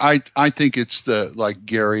 Yeah, I think it's like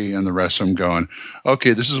Gary and the rest of them going,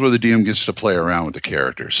 okay, this is where the DM gets to play around with the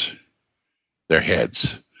characters, their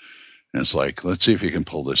heads. And it's like, let's see if you can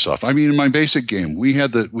pull this off. I mean, in my basic game, we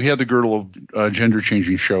had the girdle of gender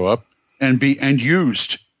changing show up, and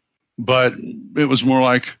used. But it was more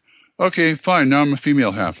like, okay, fine, now I'm a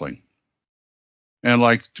female halfling. And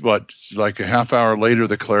like a half hour later,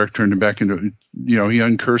 the cleric turned him back into, he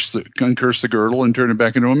uncursed the girdle and turned him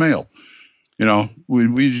back into a male.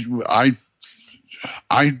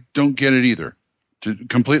 I don't get it either. To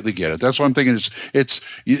completely get it. That's why I'm thinking it's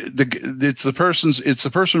the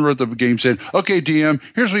person who wrote the game said, okay, DM,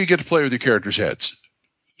 here's where you get to play with your characters' heads.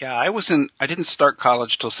 Yeah, I didn't start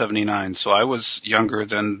college till 79, so I was younger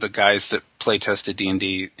than the guys that play tested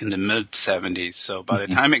D&D in the mid 70s. So by the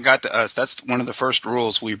time it got to us, that's one of the first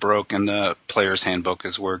rules we broke in the player's handbook,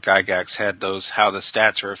 is where Gygax had how the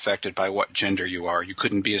stats are affected by what gender you are. You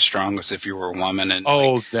couldn't be as strong as if you were a woman. And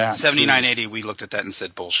 7980, we looked at that and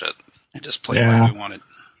said bullshit. And just played like we wanted.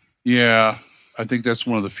 Yeah, I think that's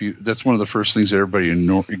one of the first things that everybody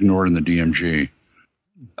ignored in the DMG.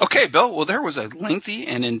 Okay, Bill. Well, there was a lengthy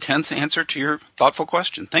and intense answer to your thoughtful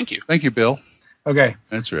question. Thank you. Thank you, Bill. Okay.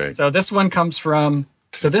 That's right. So this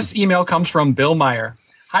email comes from Bill Meyer.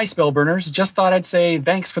 Hi, Spellburners. Just thought I'd say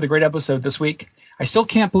thanks for the great episode this week. I still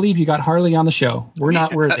can't believe you got Harley on the show. We're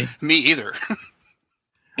not worthy. Me either.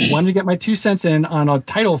 Wanted to get my 2 cents in on a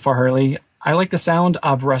title for Harley. I like the sound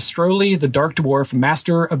of Rastroli, the Dark Dwarf,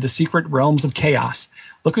 master of the secret realms of chaos.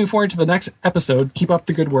 Looking forward to the next episode. Keep up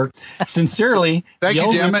the good work. Sincerely, Thank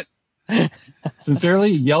you, damn it. Sincerely,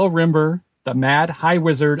 Yell Rimber, the Mad High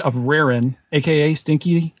Wizard of Rarin, a.k.a.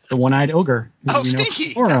 Stinky, the One-Eyed Ogre. Oh,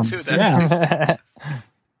 Stinky! That's who that is.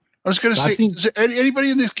 I was going to say, does anybody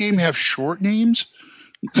in this game have short names?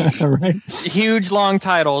 Right. Huge, long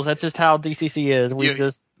titles. That's just how DCC is. We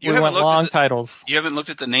want long titles. You haven't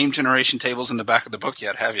looked at the name generation tables in the back of the book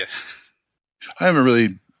yet, have you? I haven't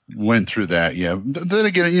really went through that yet. Then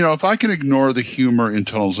again, if I can ignore the humor in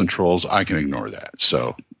Tunnels and Trolls, I can ignore that.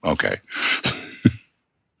 So, okay.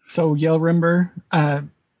 So, Yell Rimber,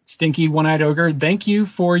 Stinky One-Eyed Ogre, thank you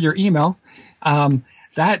for your email.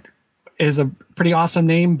 That is a pretty awesome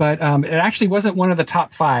name, but it actually wasn't one of the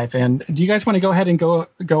top 5. And do you guys want to go ahead and go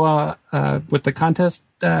with the contest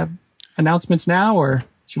announcements now, or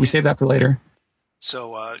should we save that for later?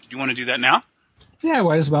 So, you want to do that now? Yeah,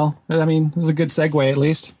 might as well. I mean, this is a good segue, at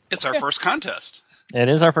least. It's our first contest. It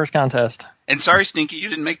is our first contest. And sorry, Stinky, you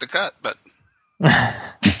didn't make the cut, but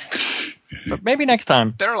maybe next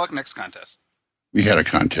time. Better luck next contest. We had a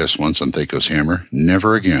contest once on Thaco's Hammer.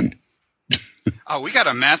 Never again. Oh, we got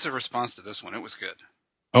a massive response to this one. It was good.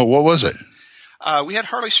 Oh, what was it? We had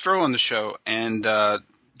Harley Stroh on the show, and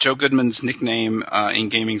Joe Goodman's nickname in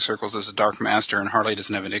gaming circles is a Dark Master, and Harley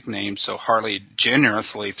doesn't have a nickname, so Harley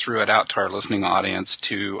generously threw it out to our listening audience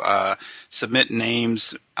to submit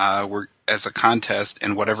names as a contest,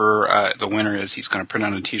 and whatever the winner is, he's going to print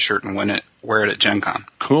on a T-shirt and wear it at Gen Con.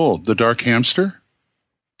 Cool. The Dark Hamster?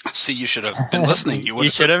 See, you should have been listening. You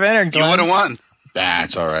should have entered, Glenn. You would have won.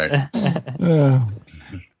 That's all right.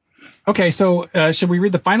 Okay, so should we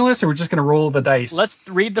read the finalists, or we're just going to roll the dice? Let's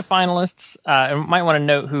read the finalists. I might want to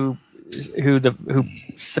note who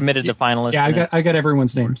submitted the finalists. Yeah, I got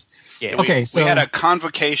everyone's names. Yeah, okay, we had a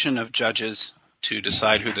convocation of judges to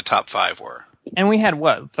decide who the top 5 were. And we had,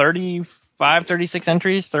 35, 36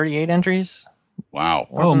 entries, 38 entries? Wow.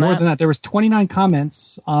 More than that. There was 29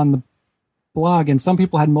 comments on the blog, and some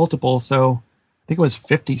people had multiple, so I think it was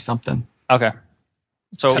 50-something. Okay.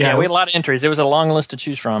 So, we had a lot of entries. It was a long list to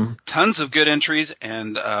choose from. Tons of good entries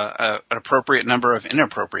and an appropriate number of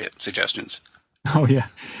inappropriate suggestions. Oh, yeah.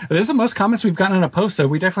 This is the most comments we've gotten on a post, so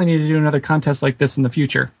we definitely need to do another contest like this in the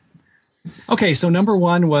future. Okay, so number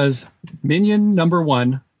 1 was Minion Number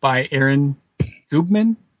 1 by Aaron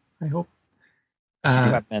Gubman, I hope.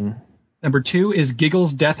 Number 2 is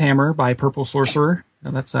Giggles Deathhammer by Purple Sorcerer.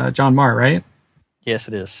 Now, that's John Marr, right? Yes,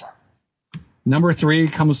 it is. Number 3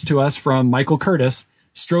 comes to us from Michael Curtis.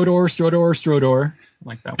 Strodor. I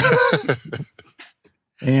like that one.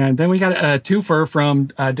 And then we got a twofer from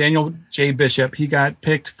Daniel J. Bishop. He got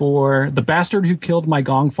picked for The Bastard Who Killed My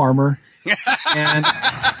Gong Farmer and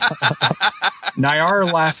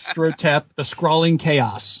Nyarlathotep, The Scrawling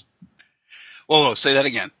Chaos. Whoa, say that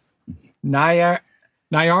again. Nyarlathotep,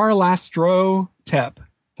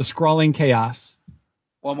 The Scrawling Chaos.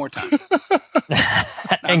 One more time.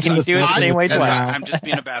 And can you do it the same way twice? I'm just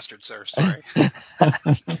being a bastard, sir. Sorry.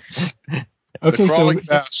 Okay, so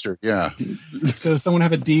bastard, yeah. So does someone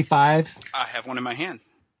have a D5? I have one in my hand.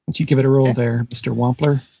 Why don't you give it a roll there, Mr.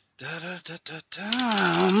 Wampler? It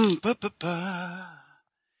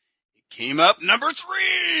came up number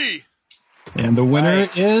 3. And the winner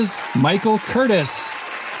is Michael Curtis.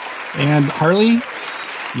 And Harley,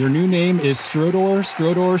 your new name is Strodor.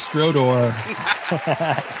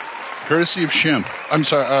 Courtesy of Shimp. I'm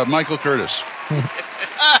sorry, Michael Curtis.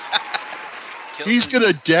 He's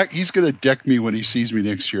gonna deck me when he sees me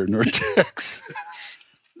next year in North Texas.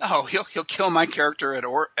 No, he'll kill my character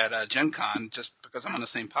at Gen Con just because I'm on the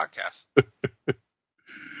same podcast.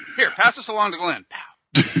 Here, pass this along to Glenn.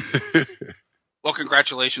 Pow. Well,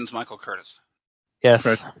 congratulations, Michael Curtis. Yes,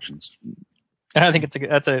 Congratulations. I think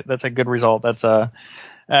that's a good result. That's a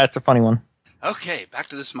funny one. Okay, back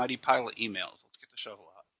to this mighty pile of emails. Let's get the shovel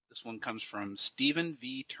out. This one comes from Stephen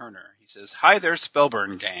V. Turner. He says, "Hi there,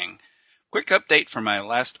 Spellburn gang. Quick update from my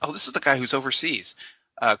last..." Oh, this is the guy who's overseas.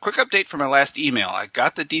 Quick update from my last email. I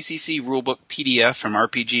got the DCC rulebook PDF from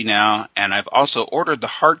RPG Now, and I've also ordered the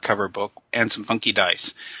hardcover book and some funky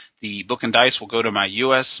dice. The book and dice will go to my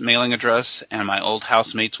U.S. mailing address, and my old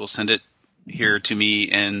housemates will send it here to me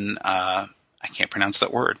in, I can't pronounce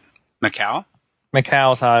that word, Macau?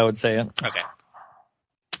 Macau is how I would say it. Okay.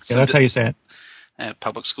 Yeah, that's how you say it.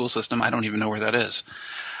 Public school system, I don't even know where that is.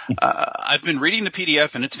 I've been reading the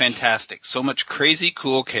PDF, and it's fantastic. So much crazy,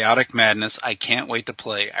 cool, chaotic madness. I can't wait to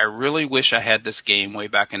play. I really wish I had this game way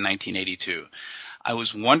back in 1982. I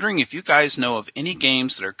was wondering if you guys know of any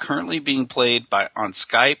games that are currently being played on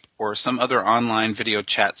Skype or some other online video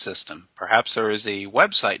chat system. Perhaps there is a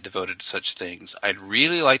website devoted to such things. I'd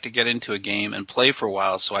really like to get into a game and play for a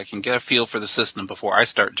while so I can get a feel for the system before I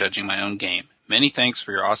start judging my own game. Many thanks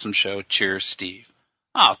for your awesome show. Cheers, Steve.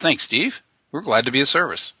 Oh, thanks, Steve. We're glad to be of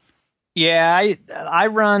service. Yeah, I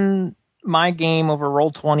run my game over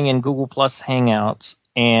Roll20 and Google Plus Hangouts,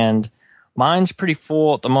 and mine's pretty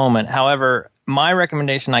full at the moment. However, my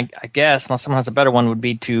recommendation, I guess, unless someone has a better one, would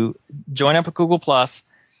be to join up with Google Plus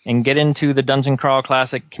and get into the Dungeon Crawl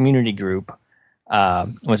Classic community group,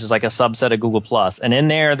 which is like a subset of Google Plus. And in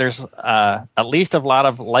there, there's at least a lot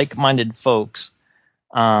of like-minded folks.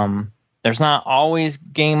 There's not always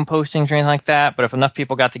game postings or anything like that, but if enough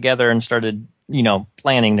people got together and started,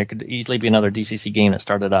 planning, there could easily be another DCC game that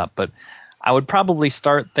started up. But I would probably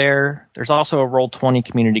start there. There's also a Roll20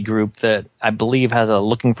 community group that I believe has a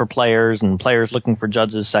looking for players and players looking for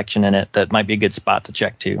judges section in it that might be a good spot to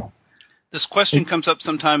check too. This question comes up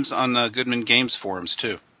sometimes on the Goodman Games forums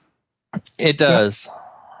too. It does.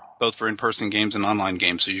 Both for in-person games and online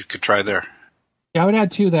games, so you could try there. Yeah, I would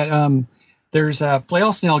add too that there's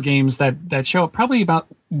flail snail games that show up probably about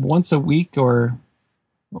once a week or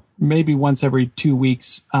maybe once every 2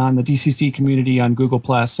 weeks on the DCC community on Google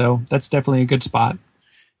Plus. So that's definitely a good spot.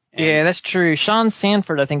 Yeah, that's true. Sean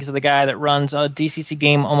Sanford, I think, is the guy that runs a DCC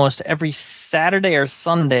game almost every Saturday or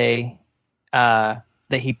Sunday that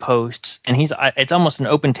he posts, and it's almost an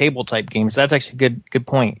open table type game. So that's actually a good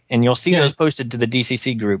point. And you'll see those posted to the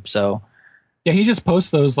DCC group. So yeah, he just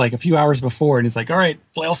posts those like a few hours before, and he's like, "All right,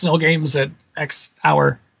 flail snail games at X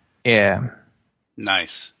hour." Yeah,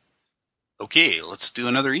 nice. Okay, let's do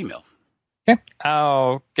another email. Okay,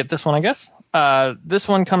 I'll get this one, I guess. This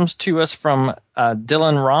one comes to us from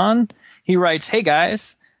Dylan Ron. He writes, "Hey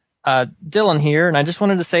guys, Dylan here, and I just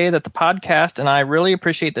wanted to say that the podcast and I really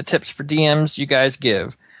appreciate the tips for DMs you guys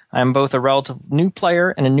give. I'm both a relative new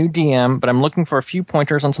player and a new DM, but I'm looking for a few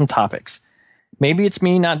pointers on some topics. Maybe it's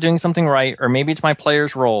me not doing something right, or maybe it's my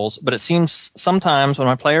players' roles, but it seems sometimes when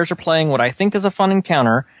my players are playing what I think is a fun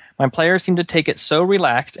encounter, my players seem to take it so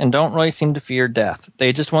relaxed and don't really seem to fear death.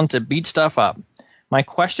 They just want to beat stuff up. My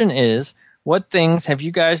question is, what things have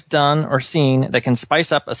you guys done or seen that can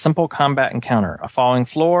spice up a simple combat encounter? A falling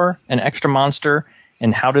floor, an extra monster,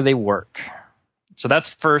 and how do they work?" So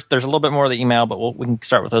that's first. There's a little bit more of the email, but we can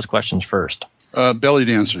start with those questions first. Belly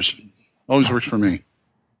dancers. Always works for me.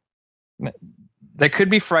 That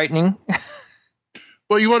could be frightening.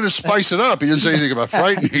 Well, you wanted to spice it up. You didn't say anything about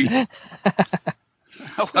frightening.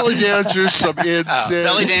 Belly dancers, some incense.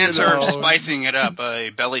 Belly dancer, spicing it up.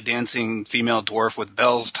 A belly dancing female dwarf with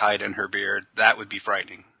bells tied in her beard. That would be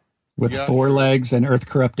frightening. With 4 legs and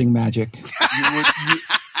earth-corrupting magic.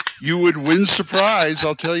 You would win surprise,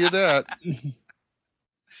 I'll tell you that.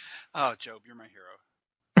 Oh, Job, you're my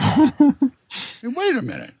hero. Hey, wait a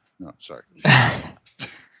minute. No, sorry.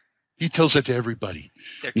 He tells that to everybody.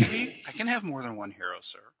 I can have more than one hero,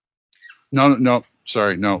 sir. No,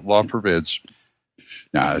 sorry. No, law forbids.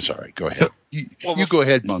 Nah, that's all right. Go ahead. You go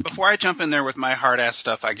ahead, Monkey. Before I jump in there with my hard-ass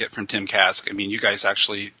stuff I get from Tim Kask, I mean, you guys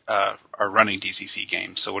actually are running DCC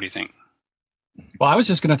games, so what do you think? Well, I was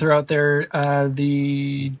just going to throw out there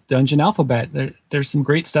the Dungeon Alphabet. There's some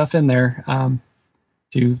great stuff in there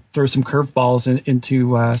to throw some curveballs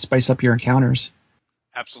into spice up your encounters.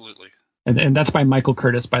 Absolutely. And that's by Michael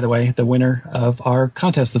Curtis, by the way, the winner of our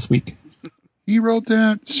contest this week. He wrote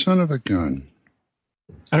that? Son of a gun.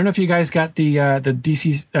 I don't know if you guys got the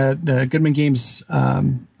DC the Goodman Games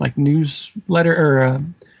like newsletter or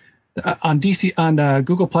on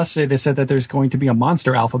Google Plus today. They said that there's going to be a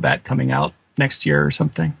monster alphabet coming out next year or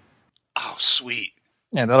something. Oh, sweet.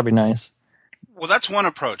 Yeah, that'll be nice. Well, that's one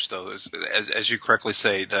approach, though, as you correctly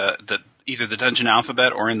say, either the Dungeon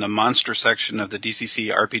Alphabet or in the monster section of the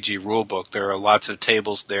DCC RPG rulebook, there are lots of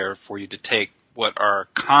tables there for you to take what are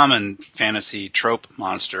common fantasy trope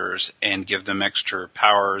monsters and give them extra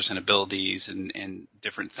powers and abilities and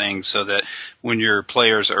different things, so that when your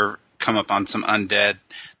players come up on some undead,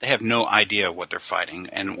 they have no idea what they're fighting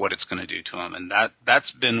and what it's going to do to them. And that's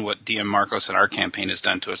been what DM Marcos and our campaign has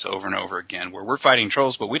done to us over and over again, where we're fighting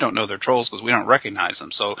trolls, but we don't know they're trolls because we don't recognize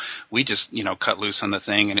them. So we just, cut loose on the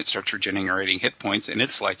thing and it starts regenerating hit points. And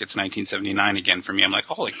it's like it's 1979 again for me. I'm like,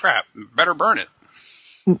 holy crap, better burn it.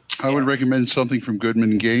 I would recommend something from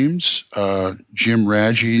Goodman Games, Jim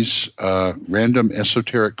Radji's Random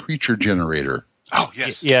Esoteric Creature Generator. Oh,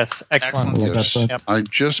 yes. Yes, excellent. Yes. Yep. I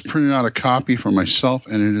just printed out a copy for myself,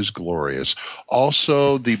 and it is glorious.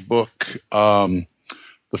 Also, the book, the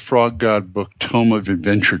Frog God book, Tome of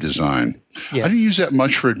Adventure Design. Yes. I didn't use that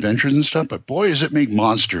much for adventures and stuff, but boy, does it make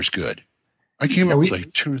monsters good. I came up with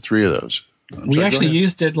like 2 or 3 of those. We actually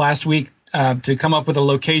used it last week to come up with a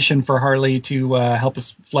location for Harley to help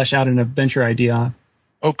us flesh out an adventure idea.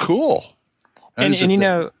 Oh, cool. And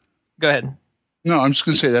go ahead. No, I'm just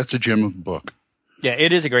going to say that's a gem of a book. Yeah,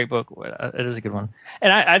 it is a great book. It is a good one.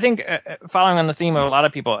 And I think, following on the theme of a lot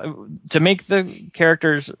of people, to make the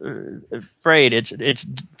characters afraid, it's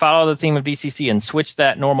follow the theme of DCC and switch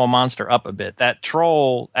that normal monster up a bit. That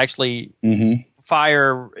troll actually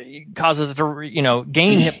fire causes it to,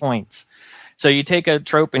 gain hit points. So you take a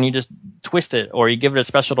trope and you just twist it, or you give it a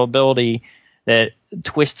special ability that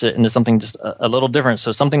twists it into something just a little different.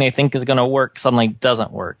 So something they think is going to work suddenly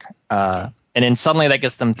doesn't work. And then suddenly that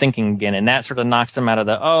gets them thinking again, and that sort of knocks them out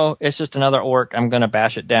of it's just another orc, I'm going to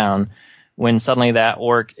bash it down, when suddenly that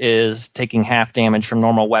orc is taking half damage from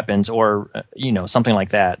normal weapons or, something like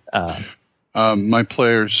that. My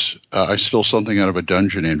players, I stole something out of a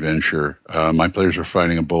dungeon adventure. My players were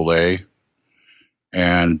fighting a bullet,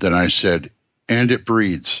 and then I said, and it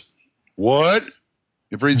breathes. What?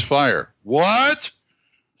 It breathes fire. What?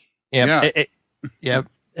 Yep. Yeah. Yep.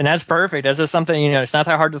 And that's perfect. That's just something, it's not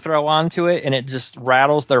that hard to throw onto it, and it just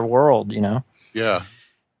rattles their world, Yeah.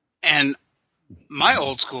 And my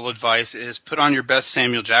old school advice is put on your best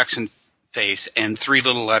Samuel Jackson face and 3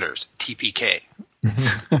 little letters, TPK.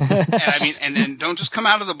 and then don't just come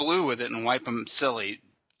out of the blue with it and wipe them silly.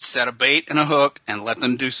 Set a bait and a hook and let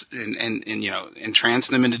them do, and entrance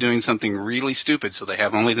them into doing something really stupid so they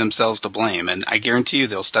have only themselves to blame. And I guarantee you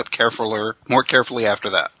they'll step more carefully after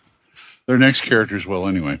that. Their next characters will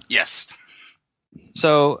anyway. Yes.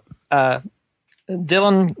 So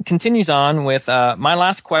Dylan continues on with, my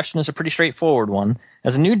last question is a pretty straightforward one.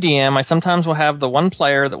 As a new DM, I sometimes will have the one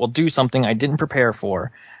player that will do something I didn't prepare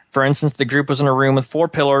for. For instance, the group was in a room with 4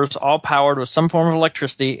 pillars, all powered with some form of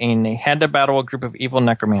electricity, and they had to battle a group of evil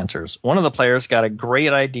necromancers. One of the players got a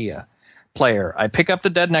great idea. Player, I pick up the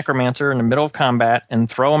dead necromancer in the middle of combat and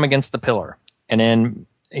throw him against the pillar. And then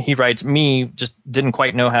he writes, me just didn't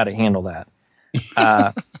quite know how to handle that.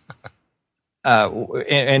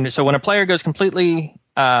 And so when a player goes completely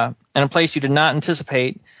in a place you did not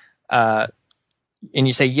anticipate, and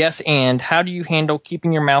you say yes, and how do you handle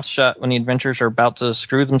keeping your mouth shut when the adventurers are about to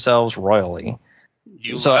screw themselves royally?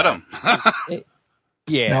 Let them.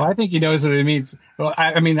 Yeah. No, I think he knows what it means. Well,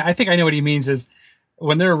 I think I know what he means is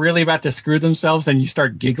when they're really about to screw themselves and you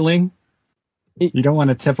start giggling, you don't want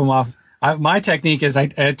to tip them off. My technique is I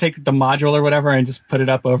take the module or whatever and just put it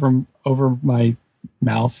up over my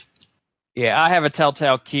mouth. Yeah, I have a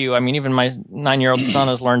telltale cue. I mean, even my 9-year-old son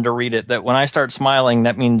has learned to read it, that when I start smiling,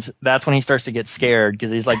 that means that's when he starts to get scared,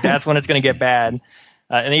 because he's like, that's when it's going to get bad.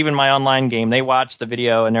 And even my online game, they watch the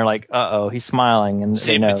video and they're like, uh-oh, he's smiling, and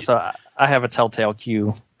they know. So I have a telltale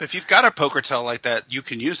cue. If you've got a poker tell like that, you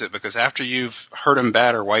can use it, because after you've hurt him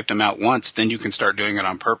bad or wiped him out once, then you can start doing it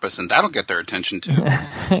on purpose, and that'll get their attention too.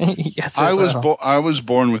 Yes, I was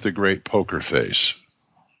born with a great poker face.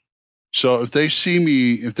 So if they see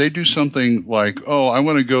me, if they do something like, oh, I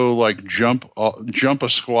want to go like jump a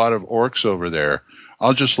squad of orcs over there,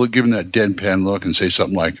 I'll just give them that deadpan look and say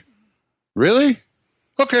something like, really?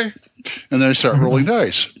 Okay. And then I start rolling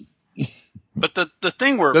dice. But the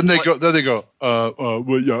thing where then they go,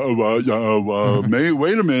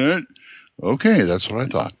 wait a minute. Okay, that's what I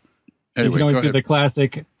thought. Anyway, you can always do the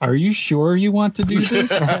classic, are you sure you want to do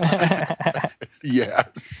this?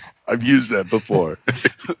 Yes, I've used that before.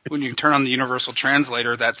 When you turn on the universal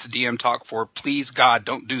translator, that's DM talk for, please God,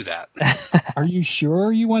 don't do that. Are you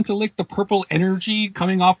sure you want to lick the purple energy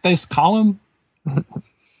coming off this column?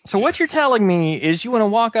 So what you're telling me is you want to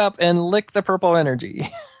walk up and lick the purple energy.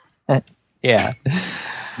 Yeah.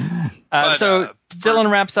 So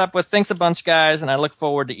Dylan wraps up with thanks a bunch, guys, and I look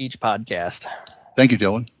forward to each podcast. Thank you,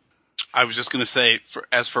 Dylan. I was just going to say,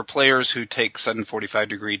 as for players who take sudden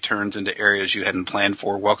 45-degree turns into areas you hadn't planned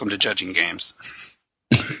for, welcome to judging games.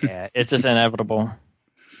 Yeah, it's just inevitable.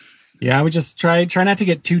 Yeah, I would just try not to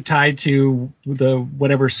get too tied to the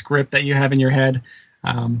whatever script that you have in your head,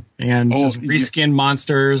 and just reskin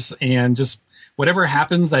monsters and just whatever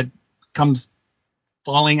happens that comes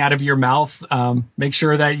falling out of your mouth. Make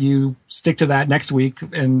sure that you stick to that next week,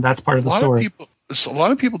 and that's part of the story. A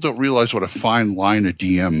lot of people don't realize what a fine line a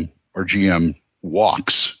DM or GM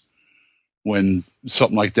walks when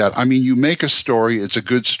something like that. I mean, you make a story; it's a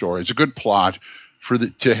good story, it's a good plot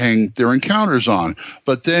to hang their encounters on,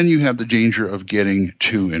 but then you have the danger of getting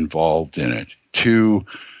too involved in it, to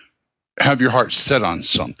have your heart set on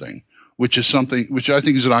something, which I think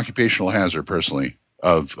is an occupational hazard, personally,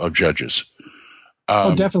 of judges.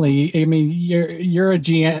 Definitely. I mean, you're a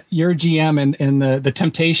GM, and the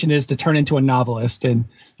temptation is to turn into a novelist, and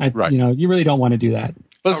you really don't want to do that.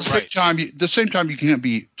 But at the same time, you can't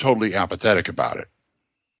be totally apathetic about it.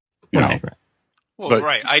 Right. Well,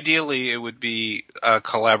 right. Ideally, it would be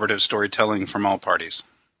collaborative storytelling from all parties.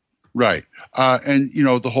 Right. And,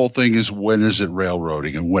 the whole thing is, when is it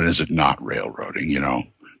railroading and when is it not railroading?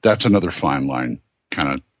 That's another fine line kind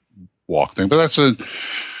of walk thing. But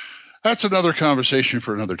that's another conversation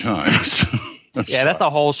for another time. That's a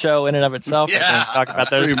whole show in and of itself. Yeah. Talk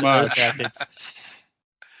about those tactics.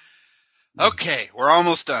 Okay, we're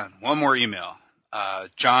almost done. One more email.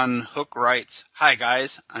 John Hook writes, "Hi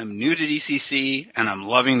guys, I'm new to DCC and I'm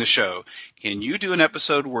loving the show. Can you do an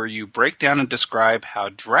episode where you break down and describe how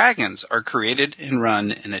dragons are created and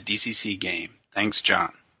run in a DCC game? Thanks,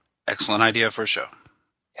 John." Excellent idea for a show.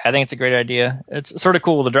 I think it's a great idea. It's sort of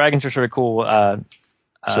cool. The dragons are sort of cool.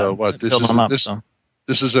 So what?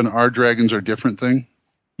 This is an Our Dragons Are Different thing?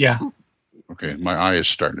 Yeah. Okay, my eye is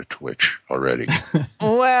starting to twitch already.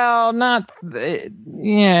 Well,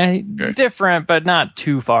 different, but not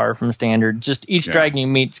too far from standard. Just each dragon you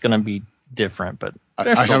meet is going to be different, but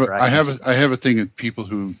they're still dragons. I have a thing of people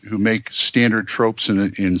who make standard tropes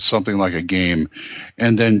in something like a game,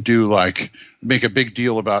 and then make a big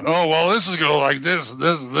deal about, this is going like this.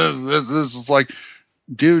 It's like,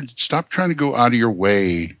 dude, stop trying to go out of your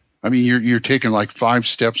way. I mean, you're taking like 5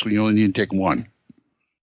 steps when you only need to take 1.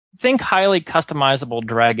 Think highly customizable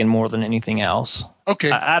dragon more than anything else.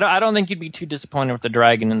 Okay. I don't think you'd be too disappointed with the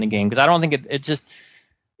dragon in the game, because I don't think it just,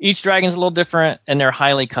 each dragon's a little different and they're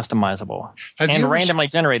highly customizable and randomly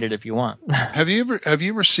generated if you want. Have you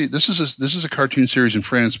ever seen, this is a cartoon series in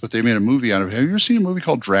France, but they made a movie out of it. Have you ever seen a movie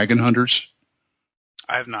called Dragon Hunters?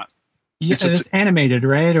 I have not. Yeah, it's animated,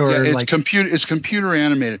 right? Or it's computer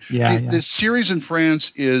animated. Yeah, the series in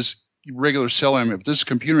France is regular cell anime, but this is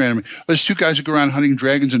computer anime. There's 2 guys who go around hunting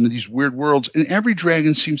dragons into these weird worlds, and every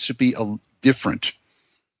dragon seems to be different.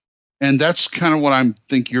 And that's kind of what I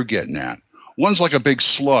think you're getting at. One's like a big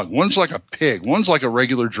slug, one's like a pig, one's like a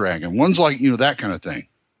regular dragon, one's like, that kind of thing.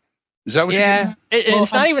 Is that what you're getting at?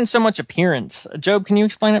 It's not even so much appearance. Job, can you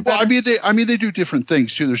explain it better? Well, I mean they do different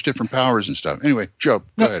things too. There's different powers and stuff. Anyway, Job,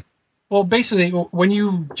 go ahead. Well, basically, when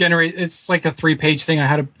you generate, it's like a 3-page thing on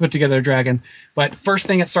how to put together a dragon. But first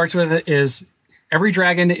thing it starts with is every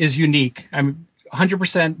dragon is unique.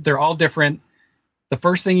 100%. They're all different. The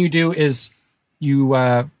first thing you do is you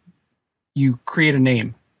create a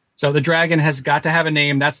name. So the dragon has got to have a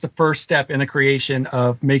name. That's the first step in the creation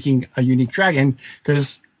of making a unique dragon,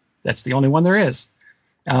 because that's the only one there is.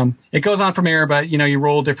 It goes on from there, but you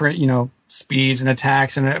roll different, speeds and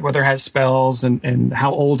attacks, and whether it has spells and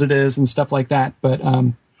how old it is and stuff like that. But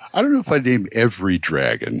I don't know if I name every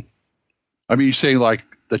dragon. I mean, you say like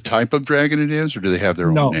the type of dragon it is, or do they have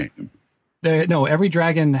their own name? No, every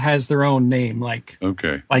dragon has their own name, like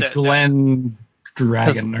Glen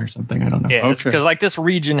Dragon or something. I don't know. Yeah, because like this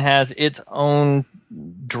region has its own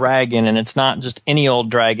dragon, and it's not just any old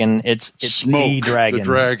dragon. It's Smoke, the dragon. The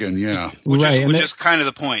dragon, yeah. Which is kind of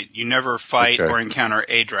the point. You never fight or encounter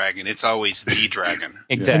a dragon. It's always the dragon.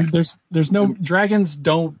 Exactly. And there's no dragons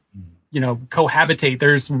don't cohabitate.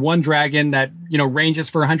 There's one dragon that ranges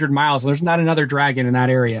for 100 miles. There's not another dragon in that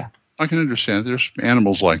area. I can understand. There's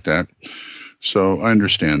animals like that. So I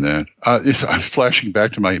understand that. I'm flashing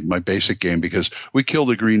back to my basic game, because we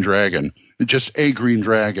killed a green dragon, just a green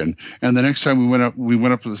dragon. And the next time we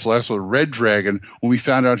went up to this last little red dragon, when we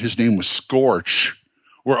found out his name was Scorch,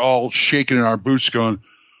 we're all shaking in our boots going,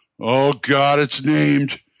 oh God, it's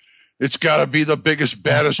named. It's got to be the biggest,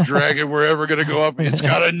 baddest dragon we're ever going to go up. It's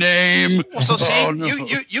got a name. Well, so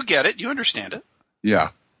see, you get it. You understand it. Yeah.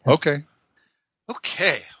 Okay.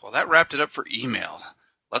 Okay. Well, that wrapped it up for email.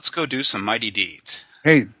 Let's go do some mighty deeds.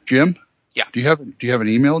 Hey, Jim. Yeah. Do you have an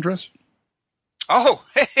email address? Oh,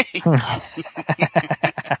 hey.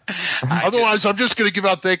 Otherwise, I'm just going to give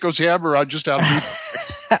out Thaco's hammer. I just have.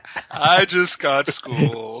 I just got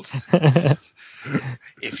schooled.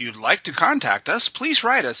 If you'd like to contact us, please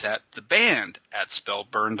write us at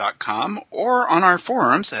theband@spellburn.com or on our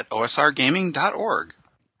forums at osrgaming.org.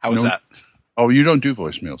 How was that? Oh, you don't do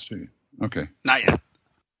voicemails, do you? Okay. Not yet.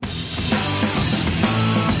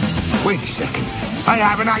 Wait a second. I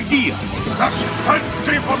have an idea. That's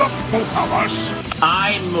plenty for the both of us.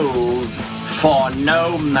 I move for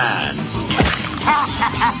no man.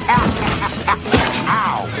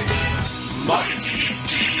 Ow! Mighty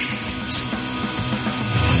Deeds.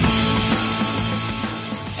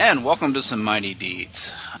 And welcome to some Mighty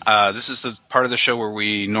Deeds. This is the part of the show where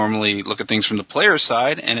we normally look at things from the player's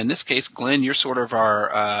side, and in this case, Glenn, you're sort of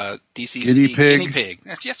our DCC guinea pig.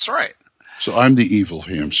 Yes, that's right. So I'm the evil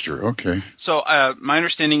hamster. Okay. So my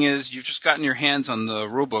understanding is you've just gotten your hands on the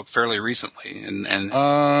rulebook fairly recently, and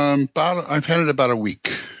I've had it about a week.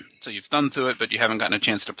 So you've thumbed through it, but you haven't gotten a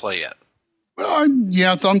chance to play yet. Well, I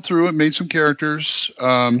thumbed through it, made some characters.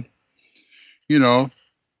 Trying to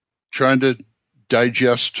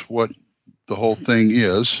digest what the whole thing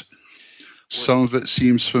is. Some of it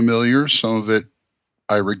seems familiar. Some of it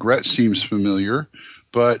I regret seems familiar,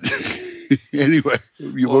 but. Anyway,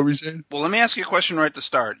 what were you saying? Well, let me ask you a question right at the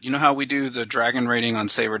start. You know how we do the dragon rating on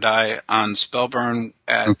Save or Die on Spellburn?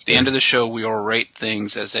 At the end of the show, we will rate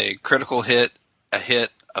things as a critical hit, a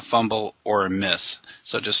fumble, or a miss.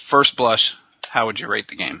 So just first blush, how would you rate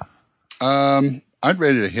the game? I'd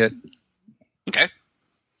rate it a hit. Okay.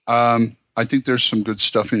 I think there's some good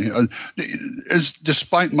stuff in here.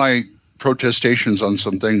 Despite my protestations on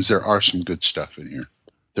some things, there are some good stuff in here.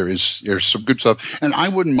 There's some good stuff. And I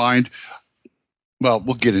wouldn't mind... Well,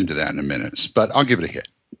 we'll get into that in a minute, but I'll give it a hit.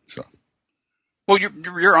 So, well,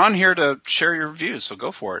 you're on here to share your views, so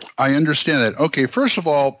go for it. I understand that. Okay, first of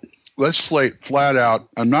all, let's slate flat out.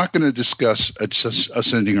 I'm not going to discuss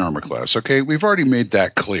ascending armor class. Okay, we've already made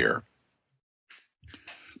that clear.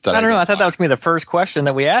 I don't know. I thought that was going to be the first question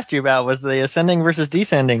that we asked you about was the ascending versus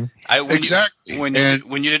descending. Exactly. When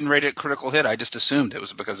you didn't rate it critical hit, I just assumed it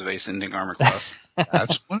was because of ascending armor class.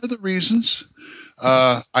 That's one of the reasons.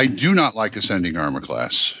 I do not like ascending armor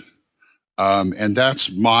class. And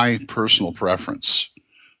that's my personal preference.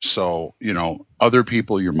 So, other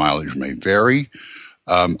people, your mileage may vary.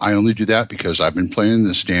 I only do that because I've been playing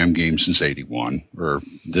this damn game since 81, or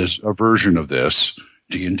a version of this,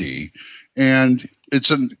 D&D. And it's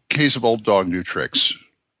a case of old dog, new tricks.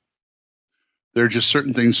 There are just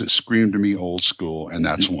certain things that scream to me old school, and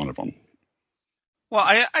that's one of them. Well,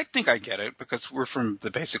 I think I get it, because we're from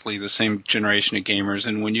basically the same generation of gamers,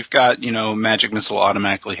 and when you've got, Magic Missile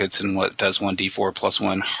automatically hits and what does 1d4 plus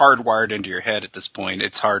 1 hardwired into your head at this point,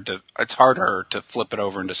 it's harder to flip it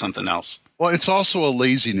over into something else. Well, it's also a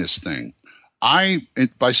laziness thing. By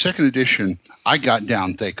second edition, I got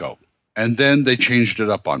down Thaco, and then they changed it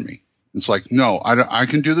up on me. It's like, no, I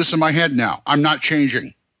can do this in my head now. I'm not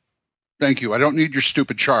changing. Thank you. I don't need your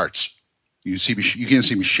stupid charts. You see me. You can't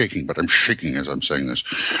see me shaking, but I'm shaking as I'm saying this.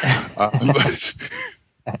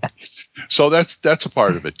 So that's a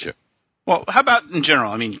part of it too. Well, how about in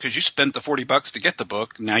general? I mean, because you spent the $40 to get the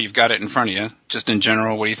book. Now you've got it in front of you. Just in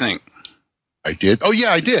general, what do you think? I did. Oh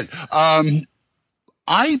yeah, I did.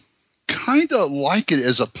 I kind of like it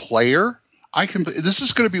as a player. This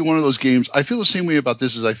is going to be one of those games. I feel the same way about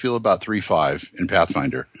this as I feel about 3.5 in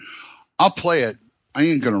Pathfinder. I'll play it. I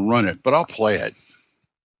ain't going to run it, but I'll play it.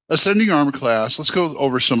 Ascending armor class. Let's go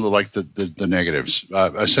over some of the negatives.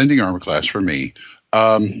 Ascending armor class for me.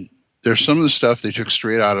 There's some of the stuff they took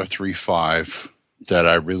straight out of 3.5 that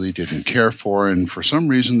I really didn't care for, and for some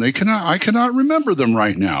reason I cannot remember them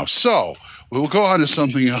right now. So we'll go on to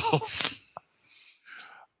something else.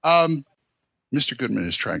 Mr. Goodman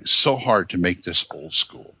is trying so hard to make this old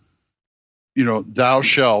school. Thou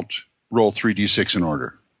shalt roll 3d6 in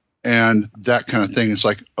order. And that kind of thing. It's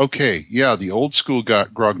like, okay, yeah, the old school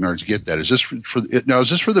grognards get that. Is this for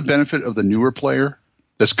the benefit of the newer player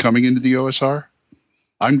that's coming into the OSR?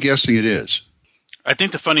 I'm guessing it is. I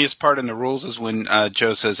think the funniest part in the rules is when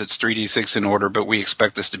Joe says it's 3d6 in order, but we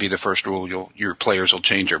expect this to be the first rule. Your players will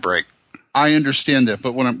change your break. I understand that,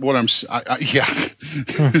 but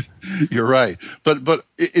you're right. But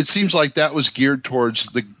it seems like that was geared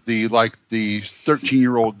towards the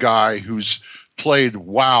 13-year-old guy who's played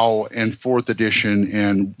WoW and 4th edition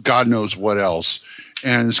and God knows what else,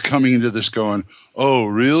 and is coming into this going, oh,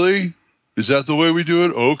 really? Is that the way we do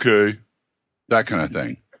it? Okay. That kind of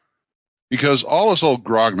thing. Because all us old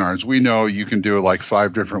grognards, we know you can do it like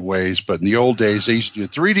 5 different ways, but in the old days, they used to do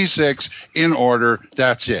 3d6 in order.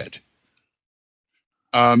 That's it.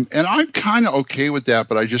 And I'm kind of okay with that,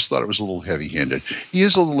 but I just thought it was a little heavy-handed. He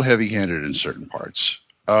is a little heavy-handed in certain parts.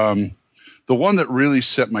 The one that really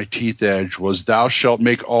set my teeth edge was "Thou shalt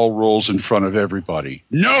make all rolls in front of everybody."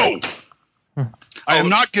 No! I am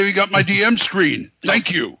not giving up my DM screen.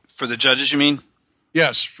 Thank you. For the judges, you mean?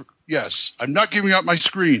 Yes. Yes. I'm not giving up my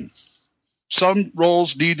screen. Some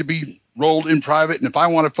rolls need to be rolled in private, and if I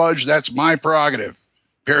want to fudge, that's my prerogative.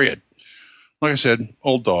 Period. Like I said,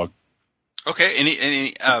 old dog. Okay.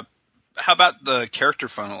 Any how about the character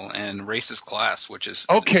funnel and racist class, which is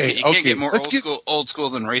okay? You can't get more old school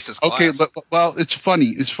than racist class. Okay, well, it's funny.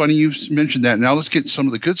 It's funny you mentioned that. Now let's get some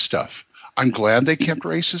of the good stuff. I'm glad they kept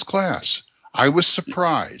racist class. I was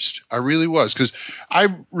surprised. I really was, because I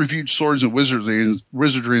reviewed Swords and Wizardry, and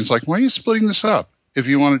it's like, why are you splitting this up if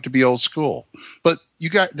you want it to be old school? But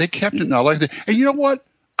they kept it, and I like that. And you know what?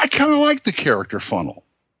 I kind of like the character funnel.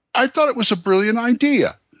 I thought it was a brilliant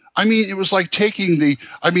idea. I mean, it was like taking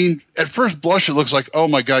at first blush, it looks like, oh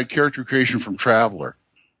my God, character creation from Traveler.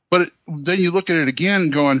 But then you look at it again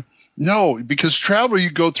and going, no, because Traveler, you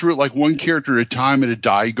go through it like one character at a time and it'd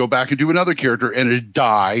die. You go back and do another character and it'd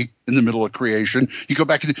die in the middle of creation. You go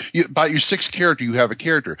back and by your 6th character, you have a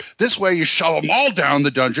character. This way, you shove them all down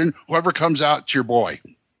the dungeon. Whoever comes out, it's your boy.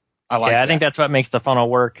 I think that's what makes the funnel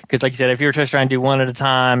work. Because, like you said, if you're just trying to do one at a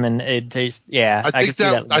time, and it takes, I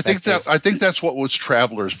think that's what was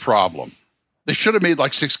Traveler's problem. They should have made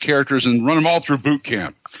like 6 characters and run them all through boot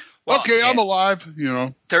camp. Well, okay, yeah. I'm alive.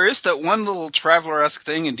 There is that one little Traveler-esque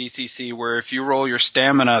thing in DCC where if you roll your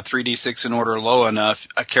stamina 3d6 in order low enough,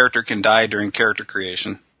 a character can die during character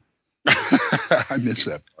creation. I miss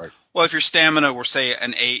that part. Well, if your stamina were, say,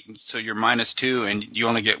 an 8, so you're -2, and you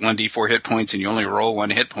only get 1d4 hit points, and you only roll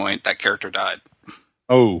 1 hit point, that character died.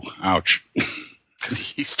 Oh, ouch!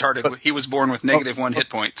 Because he was born with -1 hit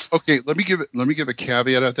points. Okay, let me give a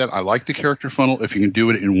caveat at that. I like the character funnel if you can do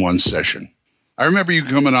it in one session. I remember you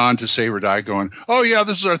coming on to Save or Die going, oh yeah,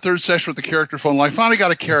 this is our 3rd session with the character funnel. I finally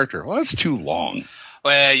got a character. Well, that's too long.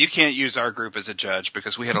 Well, you can't use our group as a judge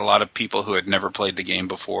because we had a lot of people who had never played the game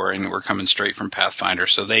before and were coming straight from Pathfinder.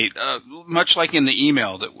 So they, much like in the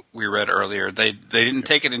email that we read earlier, they didn't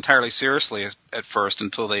take it entirely seriously at first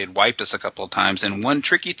until they had wiped us a couple of times. And one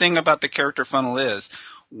tricky thing about the character funnel is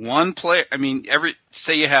one player,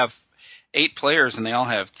 say you have 8 players and they all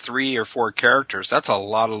have 3 or 4 characters. That's a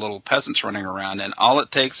lot of little peasants running around, and all it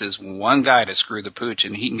takes is one guy to screw the pooch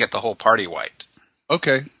and he can get the whole party wiped.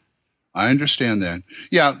 Okay. I understand that.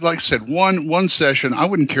 Yeah, like I said, one session, I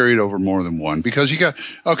wouldn't carry it over more than one because we got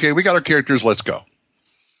our characters, let's go.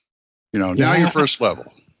 Now you're first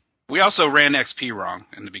level. We also ran XP wrong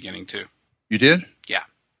in the beginning too. You did? Yeah.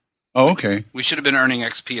 Oh, okay. We should have been earning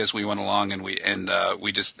XP as we went along, and we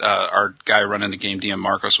just our guy running the game, DM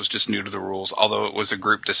Marcos, was just new to the rules. Although it was a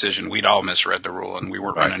group decision, we'd all misread the rule and we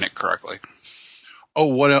weren't running it correctly.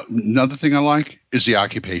 Oh, another thing I like is the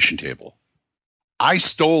occupation table. I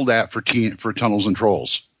stole that for Tunnels and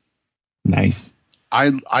Trolls. Nice.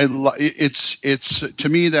 It's to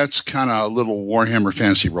me that's kind of a little Warhammer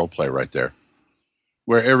fantasy roleplay right there,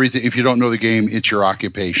 where everything, if you don't know the game, it's your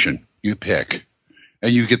occupation. You pick,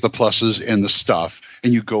 and you get the pluses and the stuff,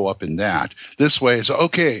 and you go up in that. This way, it's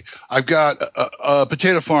okay. I've got a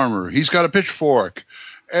potato farmer. He's got a pitchfork,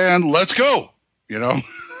 and let's go.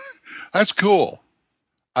 That's cool.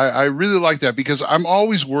 I really like that because I'm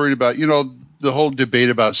always worried about the whole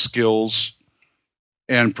debate about skills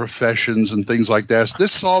and professions and things like that.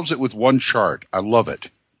 This solves it with one chart. I love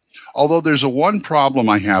it. Although there's one problem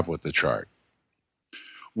I have with the chart.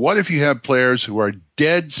 What if you have players who are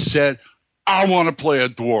dead set, I want to play a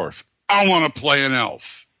dwarf. I want to play an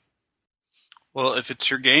elf. Well, if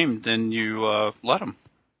it's your game, then you let them.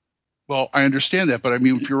 Well, I understand that, but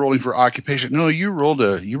if you're rolling for occupation, no, you rolled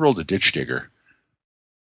a ditch digger.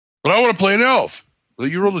 But I want to play an elf. Well,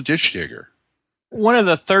 you rolled a ditch digger. One of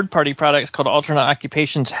the third-party products called Alternate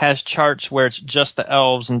Occupations has charts where it's just the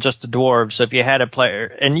elves and just the dwarves. So if you had a player,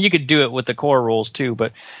 and you could do it with the core rules too,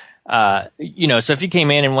 but so if you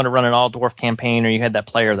came in and want to run an all-dwarf campaign, or you had that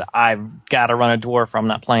player that I've got to run a dwarf or I'm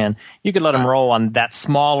not playing, you could let them roll on that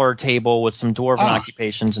smaller table with some dwarven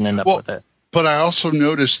occupations and end up with it. But I also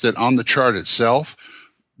noticed that on the chart itself,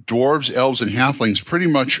 dwarves, elves, and halflings pretty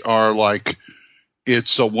much are like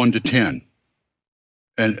it's a 1 to 10.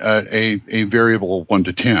 And a variable 1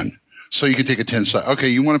 to 10. So you can take a 10 side. Okay,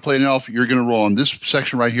 you want to play an elf, you're going to roll on this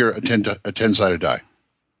section right here a 10 sided die.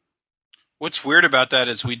 What's weird about that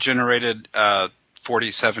is we generated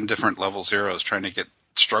 47 different level zeros trying to get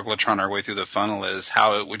struggle to run our way through the funnel is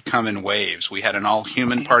how it would come in waves. We had an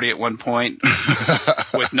all-human party at one point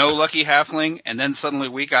with no lucky halfling, and then suddenly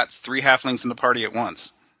we got 3 halflings in the party at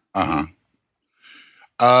once.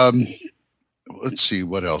 Let's see,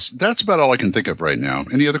 what else? That's about all I can think of right now.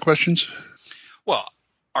 Any other questions? Well,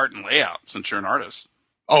 art and layout, since you're an artist.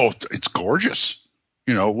 Oh, it's gorgeous.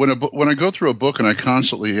 You know, when I go through a book and I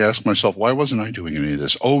constantly ask myself, why wasn't I doing any of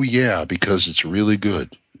this? Oh, yeah, because it's really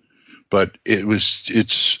good. But Goodman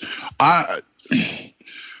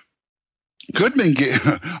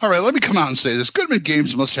all right, let me come out and say this. Goodman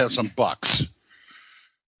Games must have some bucks.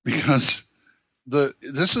 Because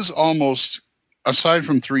this is almost, aside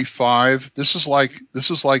from 3.5, this is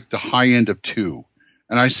like the high end of 2.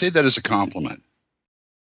 And I say that as a compliment.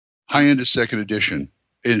 High end of 2nd edition,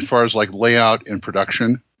 as far as like layout and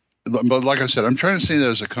production. But like I said, I'm trying to say that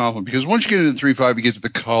as a compliment, because once you get into 3.5, you get to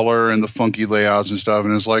the color and the funky layouts and stuff,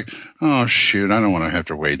 and it's like, oh shoot, I don't want to have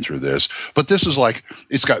to wade through this. But this is like,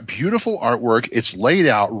 it's got beautiful artwork. It's laid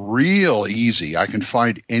out real easy. I can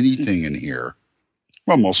find anything in here.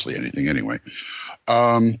 Well, mostly anything anyway.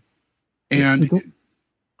 And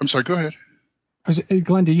I'm sorry, go ahead.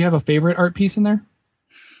 Glenn, do you have a favorite art piece in there?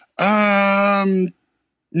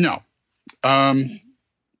 No.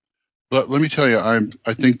 But let me tell you, I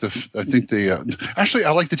like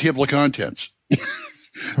the table of contents.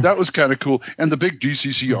 That was kind of cool. And the big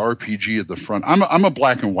DCC RPG at the front. I'm a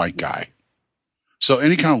black and white guy. So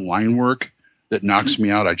any kind of line work that knocks me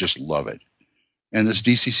out, I just love it. And this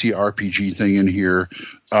DCC RPG thing in here,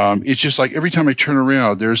 it's just like every time I turn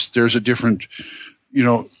around, there's a different,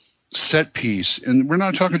 set piece. And we're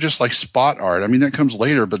not talking just like spot art. I mean, that comes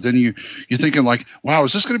later, but then you're thinking like, wow,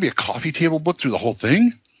 is this going to be a coffee table book through the whole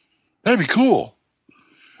thing? That'd be cool.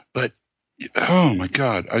 But oh my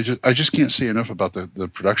God, I just can't say enough about the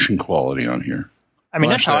production quality on here. I mean,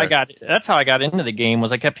 that's how I got into the game.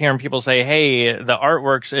 Was I kept hearing people say, "Hey, the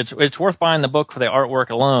artwork's it's worth buying the book for the artwork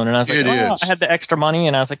alone." And I was like, I had the extra money,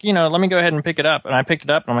 and I was like, let me go ahead and pick it up. And I picked it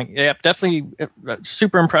up, and I'm like, yeah, definitely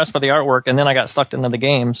super impressed by the artwork. And then I got sucked into the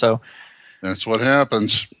game. So that's what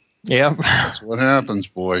happens. Yeah, that's what happens,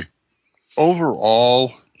 boy.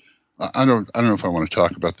 Overall, I don't know if I want to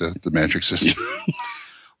talk about the magic system.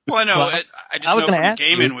 Well, I know. I just know from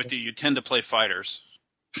gaming with you tend to play fighters.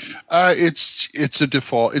 It's a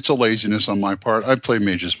default. It's a laziness on my part. I've played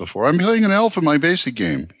mages before. I'm playing an elf in my basic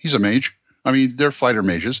game. He's a mage. I mean, they're fighter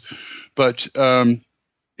mages, but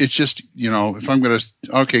it's just if I'm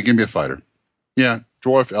gonna give me a fighter. Yeah,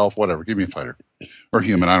 dwarf, elf, whatever. Give me a fighter or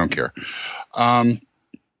human. I don't care.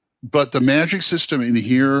 But the magic system in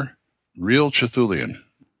here, real Cthulhian.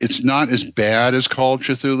 It's not as bad as Call of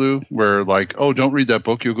Cthulhu, where like, oh, don't read that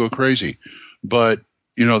book, you'll go crazy. But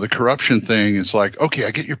the corruption thing is like, okay,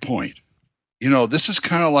 I get your point. This is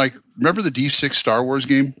kind of like, remember the D6 Star Wars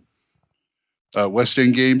game? West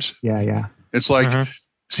End Games? Yeah. It's like,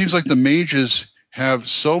 seems like the mages have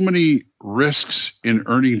so many risks in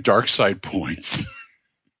earning dark side points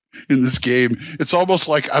in this game. It's almost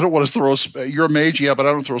like, I don't want to throw you're a mage, yeah, but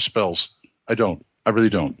I don't throw spells. I don't. I really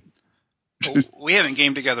don't. We haven't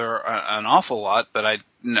gamed together an awful lot, but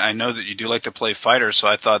I know that you do like to play fighters, so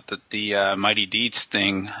I thought that the Mighty Deeds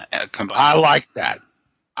thing combined.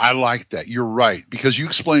 I like that. You're right, because you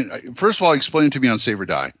explained. First of all, explained it to me on Save or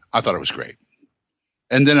Die. I thought it was great,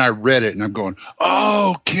 and then I read it, and I'm going,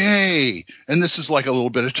 okay. And this is like a little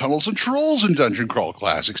bit of Tunnels and Trolls in Dungeon Crawl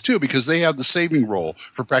Classics too, because they have the saving roll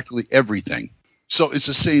for practically everything. So it's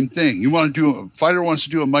the same thing. A fighter wants to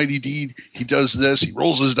do a mighty deed. He does this. He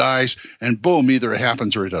rolls his dice, and boom, either it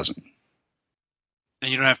happens or it doesn't.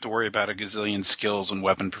 And you don't have to worry about a gazillion skills and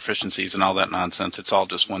weapon proficiencies and all that nonsense. It's all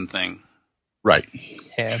just one thing. Right.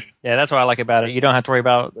 Yeah, that's what I like about it. You don't have to worry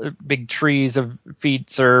about big trees of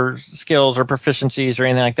feats or skills or proficiencies or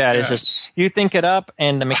anything like that. Yes. It's just you think it up,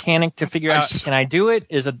 and the mechanic to figure out can I do it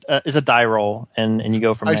is a die roll, and you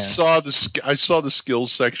go from there. I saw the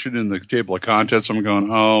skills section in the table of contents. I'm going,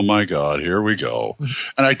 oh my God, here we go.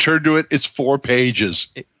 And I turned to it. It's 4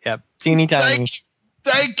 pages. Yeah, teeny tiny.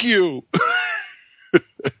 Thank you.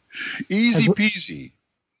 Easy peasy.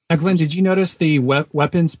 Now, Glenn, did you notice the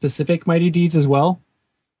weapon-specific Mighty Deeds as well?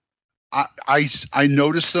 I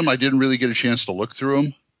noticed them. I didn't really get a chance to look through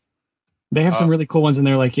them. They have some really cool ones in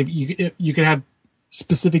there. Like if you could have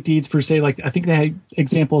specific deeds for, say, like I think they had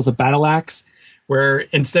examples of battle axe, where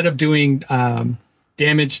instead of doing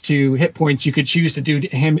damage to hit points, you could choose to do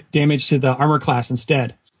damage to the armor class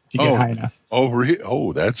instead if you get high enough.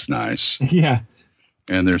 Oh, that's nice. Yeah.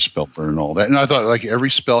 And there's spell burn and all that. And I thought like every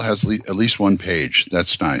spell has at least 1 page.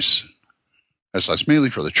 That's nice. That's mainly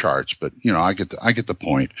for the charts, but I get the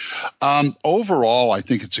point. Overall, I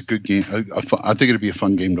think it's a good game. I think it'd be a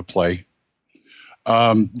fun game to play.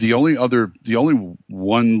 The only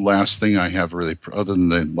one last thing I have really, other than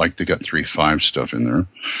they got 3.5 stuff in there,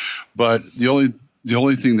 but the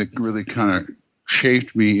only thing that really kind of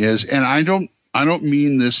chafed me is, and I don't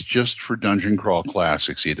mean this just for Dungeon Crawl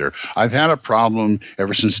Classics either. I've had a problem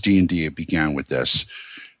ever since D&D began with this.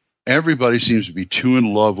 Everybody seems to be too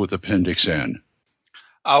in love with Appendix N.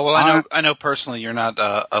 Oh, well, I know personally you're not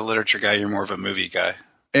a literature guy. You're more of a movie guy.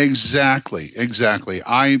 Exactly.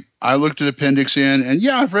 I looked at Appendix N, and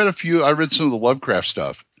yeah, I read some of the Lovecraft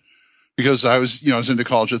stuff because I was into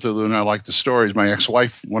Call of Cthulhu and I liked the stories.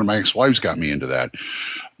 One of my ex-wives got me into that.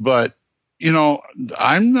 But,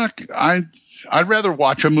 I'd rather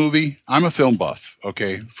watch a movie. I'm a film buff,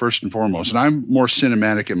 okay, first and foremost, and I'm more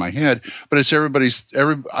cinematic in my head, but it's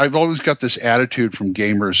I've always got this attitude from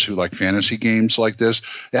gamers who like fantasy games like this,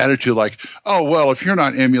 attitude like, oh, well, if you're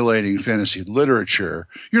not emulating fantasy literature,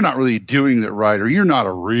 you're not really doing it right, or you're not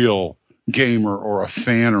a real gamer or a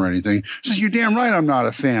fan or anything. Says, you're damn right I'm not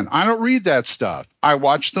a fan. I don't read that stuff. I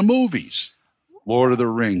watch the movies. Lord of the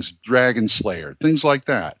Rings, Dragon Slayer, things like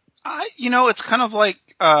that. It's kind of like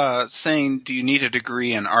saying, do you need a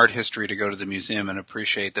degree in art history to go to the museum and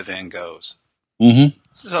appreciate the Van Goghs? Mm-hmm.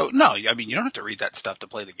 So, no, you don't have to read that stuff to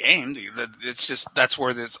play the game. It's just, that's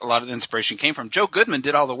where a lot of the inspiration came from. Joe Goodman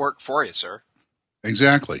did all the work for you, sir.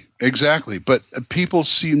 Exactly. But people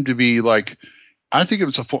seem to be like, I think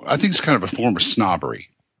it's kind of a form of snobbery,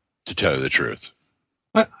 to tell you the truth.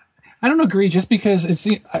 But I don't agree, just because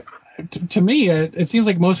to me, it seems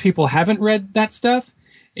like most people haven't read that stuff.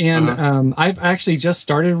 And I've actually just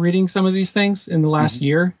started reading some of these things in the last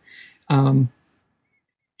year.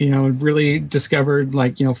 Really discovered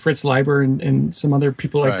Fritz Leiber and some other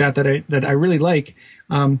people like that I really like.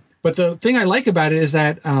 But the thing I like about it is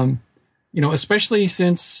that especially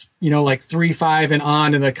since 3.5 and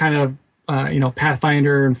on, and the kind of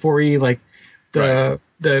Pathfinder and 4E, the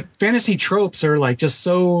fantasy tropes are just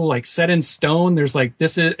so set in stone. There's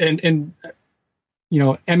this is and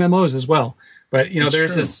MMOs as well. But,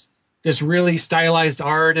 there's this really stylized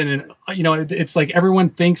art, and, it's like everyone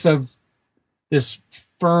thinks of this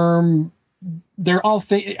firm.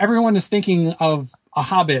 Everyone is thinking of a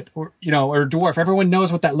hobbit or a dwarf. Everyone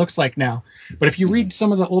knows what that looks like now. But if you read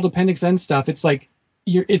some of the old Appendix N stuff, it's like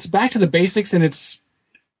it's back to the basics, and it's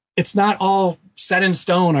not all set in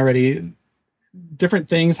stone already. Different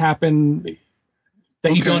things happen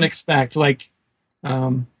that you don't expect. I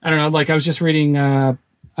don't know, I was just reading,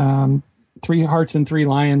 3 Hearts and 3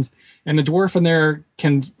 Lions, and the dwarf in there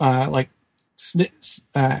can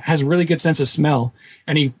has a really good sense of smell,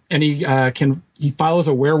 and he follows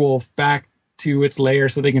a werewolf back to its lair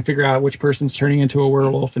so they can figure out which person's turning into a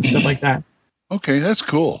werewolf and stuff like that. Okay, that's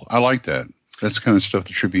cool. I like that. That's the kind of stuff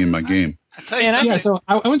that should be in my game. So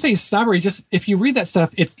I wouldn't say snobbery. Just if you read that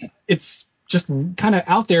stuff, it's just kind of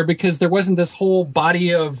out there because there wasn't this whole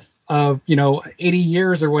body of 80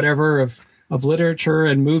 years or whatever of literature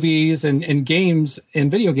and movies and games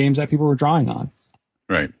and video games that people were drawing on.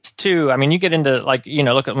 Right. Too. I mean, you get into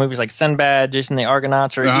look at movies like Sinbad, Jason the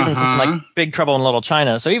Argonauts, or even something like Big Trouble in Little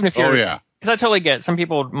China. So even if you're, because I totally get, some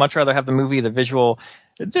people would much rather have the movie, the visual.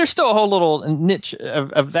 There's still a whole little niche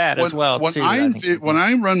of that as well. When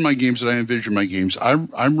I run my games, and I envision my games,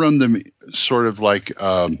 I run them sort of like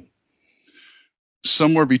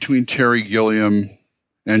somewhere between Terry Gilliam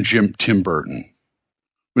and Tim Burton,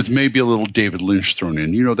 with maybe a little David Lynch thrown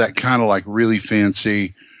in. That kind of really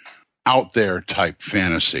fancy, out there type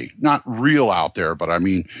fantasy. Not real out there, but I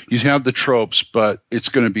mean, you have the tropes, but it's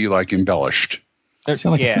going to be embellished. You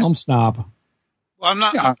sound like a film snob. Well, I'm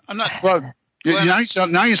not. Yeah. I'm not. Well, now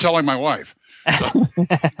you sound like my wife.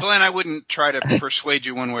 Glenn, I wouldn't try to persuade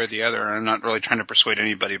you one way or the other. I'm not really trying to persuade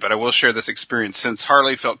anybody, but I will share this experience. Since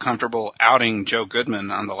Harley felt comfortable outing Joe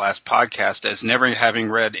Goodman on the last podcast as never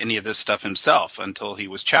having read any of this stuff himself until he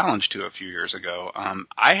was challenged to a few years ago,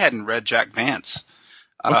 I hadn't read Jack Vance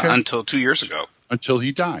until 2 years ago. Until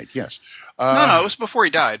he died, yes. No, it was before he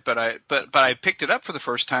died, but I picked it up for the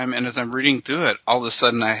first time, and as I'm reading through it, all of a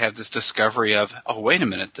sudden I have this discovery of, oh, wait a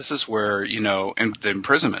minute, this is where, the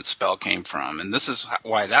imprisonment spell came from, and this is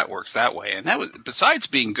why that works that way. And that was, besides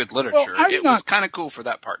being good literature, was kind of cool for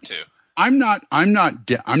that part too. I'm not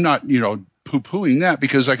poo-pooing that,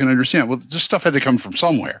 because I can understand, well, this stuff had to come from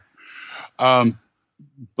somewhere.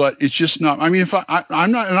 But it's just not, I mean,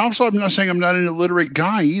 I'm not, and also I'm not saying I'm not an illiterate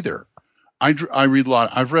guy either. I read a lot.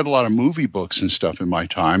 I've read a lot of movie books and stuff in my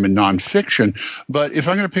time, and nonfiction. But if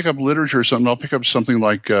I'm going to pick up literature or something, I'll pick up something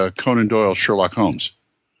like Conan Doyle's Sherlock Holmes,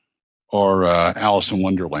 or Alice in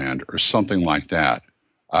Wonderland or something like that.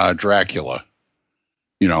 Dracula.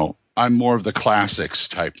 You know, I'm more of the classics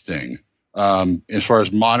type thing. As far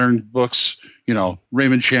as modern books, you know,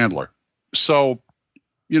 Raymond Chandler. So,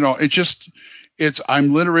 you know,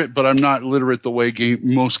 I'm literate, but I'm not literate the way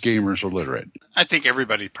most gamers are literate. I think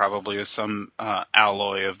everybody probably is some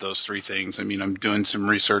alloy of those three things. I mean, I'm doing some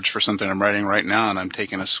research for something I'm writing right now, and I'm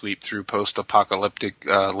taking a sweep through post-apocalyptic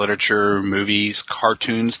literature, movies,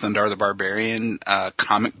 cartoons, Thundar the Barbarian,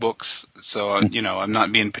 comic books. So, you know, I'm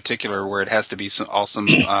not being particular where it has to be some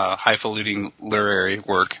highfalutin literary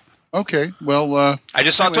work. Okay, well... I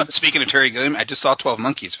just saw, speaking of Terry Gilliam, I just saw 12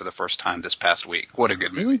 Monkeys for the first time this past week. What a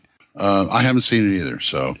good movie. Really? I haven't seen it either,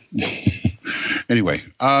 so... Anyway,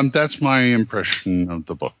 that's my impression of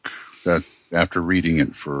the book that after reading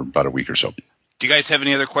it for about a week or so. Do you guys have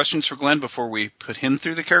any other questions for Glenn before we put him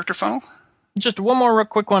through the character funnel? Just one more real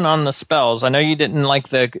quick one on the spells. I know you didn't like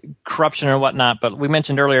the corruption or whatnot, but we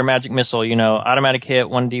mentioned earlier Magic Missile, you know, automatic hit,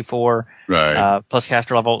 1d4, right. Plus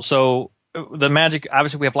caster level. So the magic,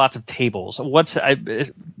 obviously we have lots of tables.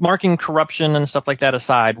 Marking corruption and stuff like that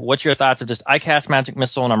aside, what's your thoughts of just, I cast Magic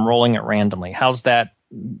Missile and I'm rolling it randomly? How's that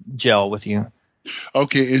gel with you?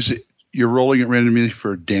 Okay, you're rolling it randomly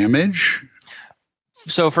for damage?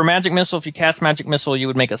 So for Magic Missile, if you cast Magic Missile, you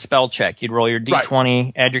would make a spell check. You'd roll your d20,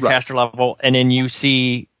 right. Add your caster level, and then you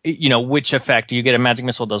see, you know, which effect. Do you get a Magic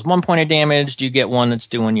Missile that does 1 point of damage? Do you get one that's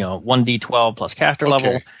doing, you know, 1d12 plus caster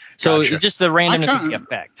level? So just the randomness of the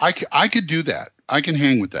effect. I could do that. I can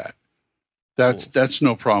hang with that. That's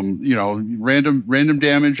no problem. You know, random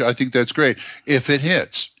damage. I think that's great if it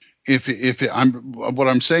hits. What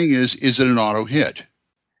I'm saying is it an auto hit?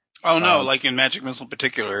 Oh no! Like in Magic Missile in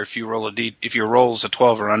particular, if your roll's a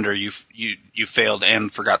 12 or under, you failed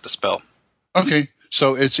and forgot the spell. Okay,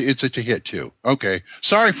 so it's a to hit too. Okay,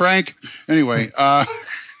 sorry, Frank. Anyway,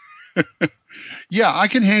 yeah, I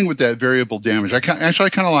can hang with that variable damage. I kind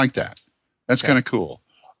of like that. That's kind of cool.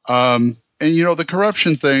 And you know, the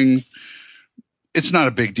corruption thing, it's not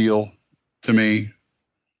a big deal to me.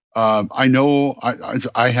 I know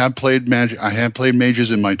I have played Magic. I have played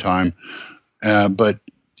mages in my time, but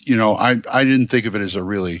you know, I didn't think of it as a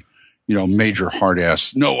really, you know, major hard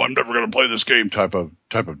ass. No, I'm never going to play this game type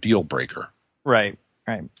of deal breaker. Right.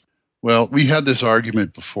 Well, we had this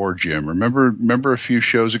argument before, Jim. Remember a few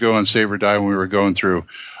shows ago on Save or Die when we were going through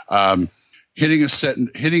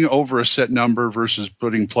hitting over a set number versus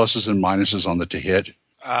putting pluses and minuses on the to hit.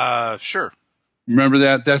 Sure. Remember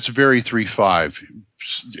that? That's very 3-5,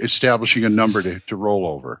 establishing a number to roll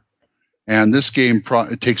over. And this game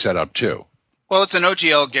it takes that up too. Well, it's an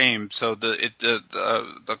OGL game, so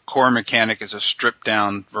the core mechanic is a stripped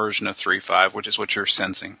down version of 3-5, which is what you're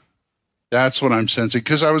sensing. That's what I'm sensing,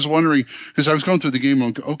 because I was wondering, because I was going through the game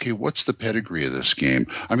and okay, what's the pedigree of this game?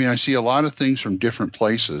 I mean, I see a lot of things from different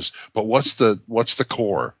places, but what's the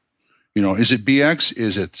core? You know, is it BX?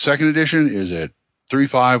 Is it second edition? Is it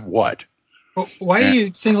 3-5? What? Well, why do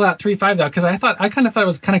you single out 3-5 though? Because I kind of thought it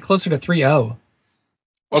was kind of closer to 3-0.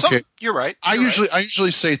 Okay, you're right. I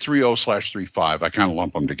usually say 3-0/3-5. I kind of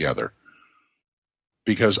lump them together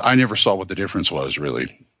because I never saw what the difference was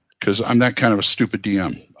really, because I'm that kind of a stupid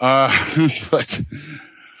DM. But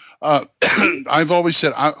I've always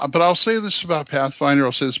said, but I'll say this about Pathfinder.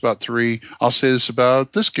 I'll say this about 3. I'll say this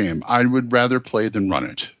about this game. I would rather play than run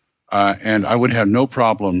it, and I would have no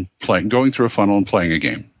problem going through a funnel and playing a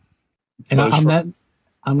game. And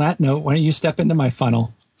on that note, why don't you step into my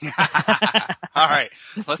funnel? All right.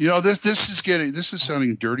 You know, this is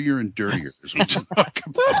sounding dirtier and dirtier as we talk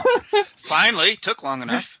about. Finally, took long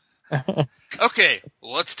enough. Okay,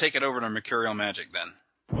 let's take it over to Mercurial Magic then.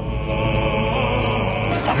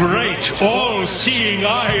 Great, all-seeing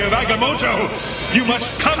eye of Agamotto! You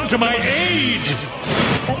must come to my aid!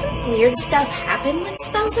 Doesn't weird stuff happen when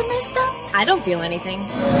spells are messed up? I don't feel anything.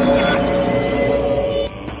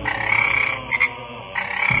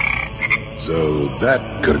 So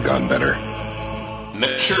that could have gone better.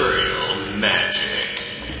 Mercurial Magic.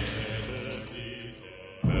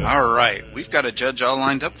 All right, we've got a judge all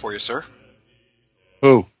lined up for you, sir.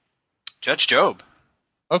 Who? Judge Job.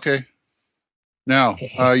 Okay. Now,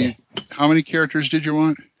 how many characters did you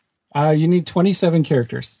want? You need 27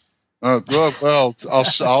 characters. Well,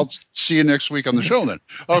 I'll see you next week on the show then.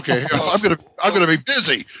 Okay, I'm gonna be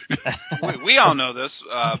busy. we all know this.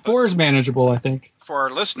 4 is manageable, I think. For our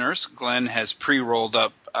listeners, Glenn has pre-rolled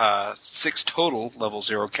up 6 total level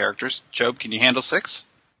 0 characters. Job, can you handle 6?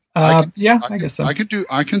 I guess so.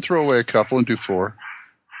 I can throw away a couple and do 4.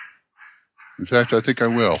 In fact, I think I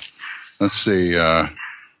will. Let's see.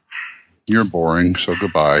 You're boring, so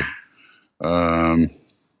goodbye.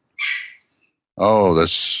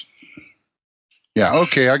 Yeah,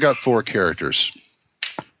 okay, I got 4 characters.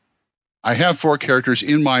 I have 4 characters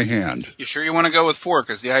in my hand. You sure you want to go with 4?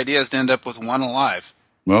 Because the idea is to end up with 1 alive.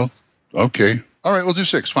 Well, okay. All right, we'll do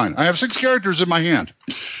 6. Fine. I have 6 characters in my hand.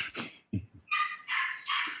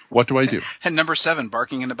 What do I do? And number 7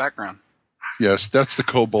 barking in the background. Yes, that's the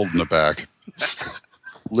kobold in the back.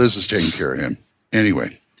 Liz is taking care of him.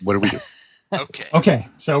 Anyway, what do we do? Okay,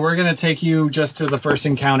 so we're going to take you just to the first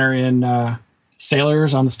encounter in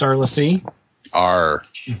Sailors on the Starless Sea. R.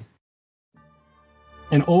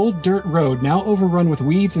 An old dirt road, now overrun with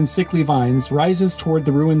weeds and sickly vines, rises toward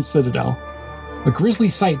the ruined citadel. A grisly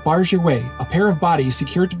sight bars your way, a pair of bodies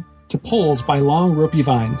secured to poles by long, ropey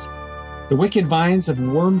vines. The wicked vines have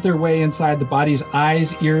wormed their way inside the bodies'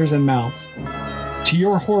 eyes, ears, and mouths. To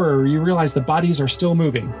your horror, you realize the bodies are still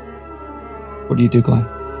moving. What do you do, Glenn?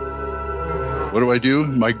 What do I do?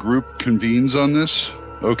 My group convenes on this?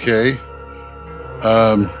 Okay.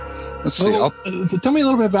 Let's see. Tell me a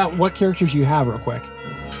little bit about what characters you have real quick.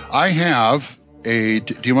 I have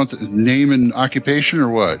do you want the name and occupation or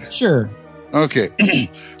what? Sure. Okay.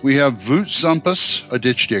 We have Voot Zumpus, a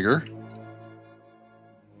ditch digger.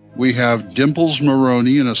 We have Dimples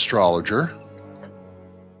Maroney, an astrologer.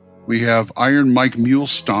 We have Iron Mike Mule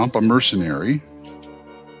Stomp, a mercenary.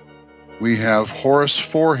 We have Horace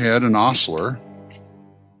Forehead, an ostler.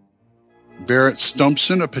 Barrett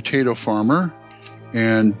Stumpson, a potato farmer.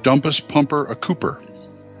 And Dumpus Pumper, a cooper.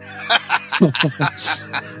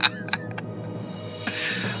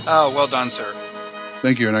 Oh, well done, sir.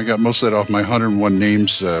 Thank you. And I got most of that off my 101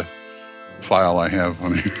 names file I have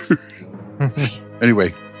on here.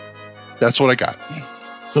 Anyway, that's what I got.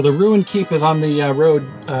 So the ruined keep is on the road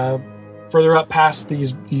further up past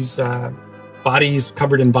these bodies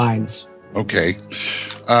covered in vines. Okay.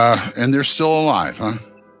 And they're still alive,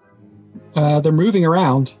 huh? They're moving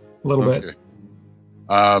around a little bit.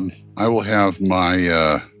 I will have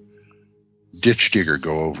my ditch digger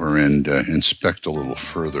go over and inspect a little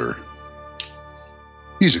further.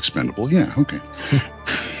 He's expendable, yeah, okay.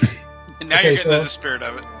 Now you're getting into the spirit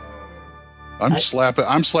of it. I'm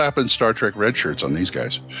slapping Star Trek red shirts on these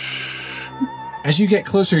guys. As you get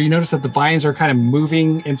closer, you notice that the vines are kind of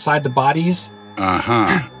moving inside the bodies.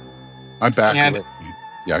 Uh-huh. I'm back.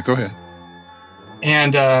 Yeah, go ahead.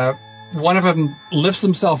 And one of them lifts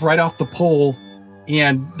himself right off the pole,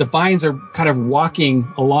 and the vines are kind of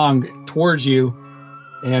walking along towards you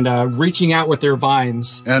and reaching out with their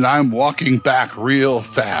vines. And I'm walking back real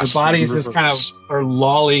fast. The bodies just kind of are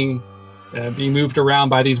lolling, being moved around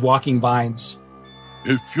by these walking vines.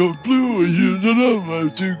 If you're blue and you don't know where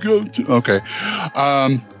to go to. Okay.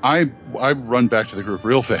 I run back to the group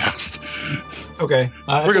real fast. Okay.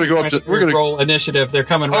 We're going to go up to... We're going to roll initiative. They're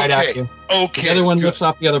coming right at you. Okay. The other one lifts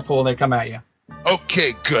off the other pole and they come at you.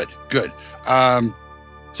 Okay, good.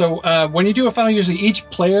 So when you do a final, usually each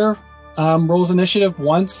player rolls initiative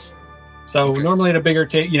once. So normally at a bigger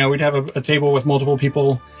table, we'd have a table with multiple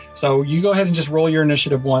people. So you go ahead and just roll your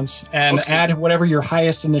initiative once and add whatever your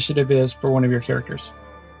highest initiative is for one of your characters.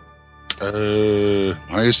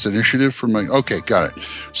 Highest initiative for my... Okay, got it.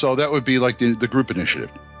 So that would be like the group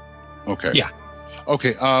initiative. Okay. Yeah.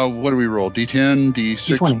 Okay, what do we roll? D10,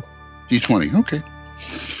 D6? D20. D20, okay.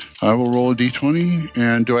 I will roll a D20,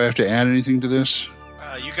 and do I have to add anything to this?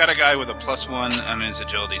 You got a guy with a +1 on his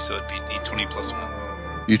agility, so it'd be D20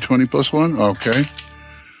 +1. D20 +1? Okay.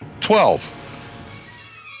 12.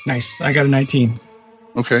 Nice. I got a 19.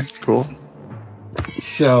 Okay, cool.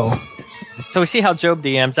 So we see how Job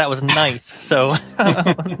DMs. That was nice. So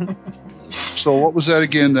So what was that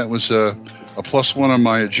again? That was a +1 on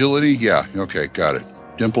my agility? Yeah, okay, got it.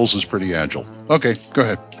 Dimples is pretty agile. Okay, go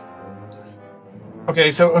ahead.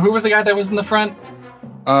 Okay, so who was the guy that was in the front?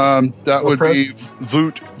 That would be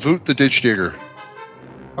Voot the ditch digger.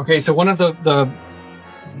 Okay, so one of the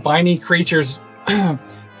viney creatures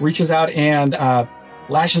reaches out and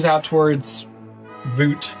lashes out towards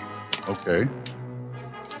Voot. Okay.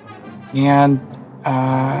 And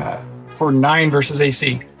for 9 versus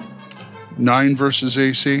AC. 9 versus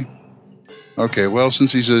AC? Okay, well,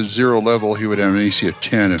 since he's a 0 level, he would have an AC of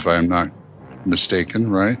 10 if I'm not mistaken,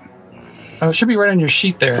 right? Oh, it should be right on your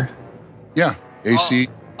sheet there. Yeah, AC.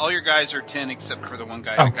 All your guys are 10 except for the one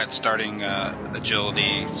guy that got starting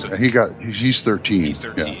agility. So he's 13. He's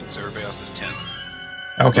 13, so everybody else is 10.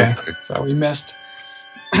 Okay. So we missed.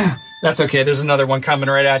 That's okay. There's another one coming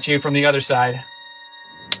right at you from the other side.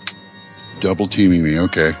 Double teaming me,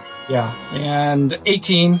 okay. Yeah, and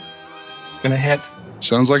 18. It's going to hit.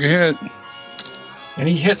 Sounds like a hit. And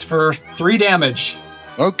he hits for 3 damage.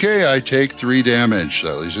 Okay, I take 3 damage.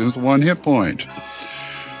 That leaves me with 1 hit point.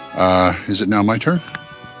 Is it now my turn?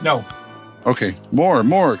 No. Okay,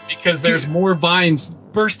 more. Because there's more vines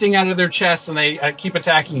bursting out of their chests, and they keep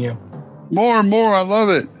attacking you. More, I love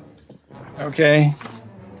it. Okay.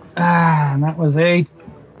 And that was a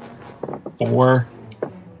 4.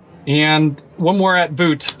 And one more at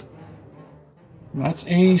Voot. That's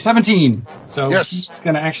a 17. So yes. It's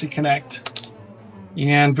going to actually connect.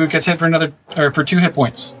 And Voot gets hit for 2 hit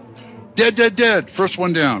points. Dead. First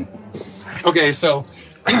one down. Okay, so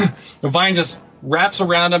the vine just wraps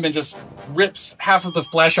around him and just rips half of the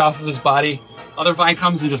flesh off of his body. Other vine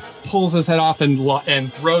comes and just pulls his head off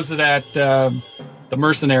and throws it at the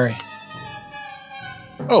mercenary.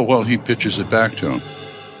 Oh, well, he pitches it back to him.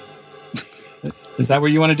 Is that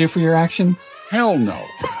what you want to do for your action? Hell no.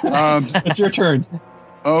 It's your turn.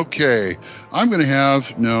 Okay. I'm going to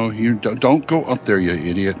have... No, you don't go up there, you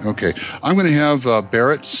idiot. Okay. I'm going to have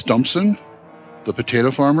Barrett Stumpson, the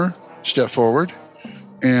potato farmer, step forward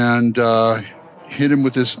and hit him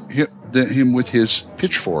with his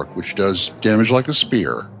pitchfork, which does damage like a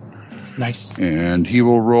spear. Nice. And he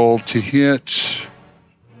will roll to hit...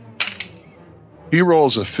 He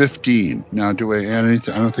rolls a 15. Now, do I add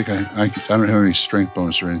anything? I don't think I don't have any strength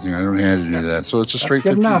bonus or anything. I don't add any of that. So it's a straight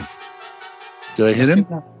 15. Enough. Did I hit him?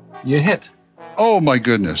 You hit. Oh, my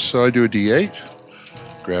goodness. So I do a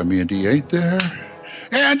D8. Grab me a D8 there.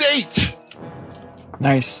 And 8!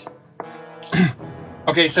 Nice.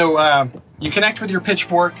 Okay, so you connect with your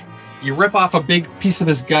pitchfork. You rip off a big piece of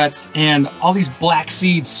his guts, and all these black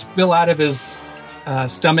seeds spill out of his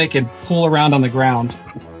stomach and pool around on the ground.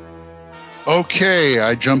 Okay,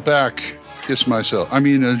 I jump back. Kiss myself.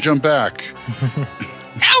 Jump back.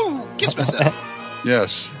 Ow! Kiss myself.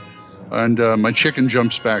 Yes. And my chicken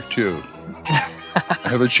jumps back, too. I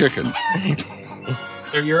have a chicken.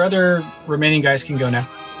 So your other remaining guys can go now.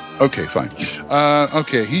 Okay, fine.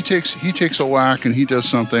 Okay, he takes a whack, and he does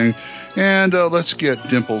something. And let's get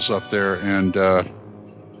Dimples up there. And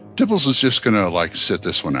Dimples is just going to, sit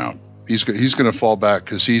this one out. He's going to fall back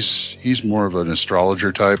because he's more of an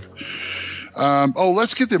astrologer type.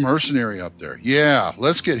 Let's get the mercenary up there. Yeah,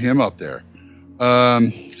 let's get him up there.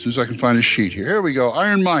 As soon as I can find his sheet here. Here we go.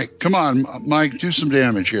 Iron Mike. Come on, Mike, do some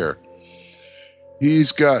damage here.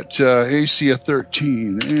 He's got AC of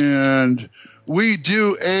 13, and we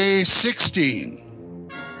do a 16.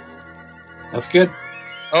 That's good.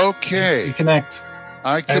 Okay. You connect.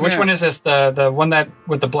 I connect. Which one is this? The one that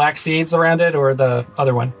with the black seeds around it, or the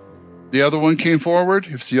other one? The other one came forward.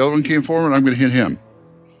 If the other one came forward, I'm going to hit him.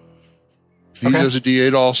 He does a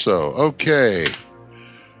D8 also. Okay.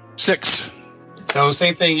 6. So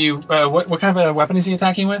same thing. You what kind of a weapon is he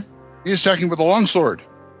attacking with? He's attacking with a longsword.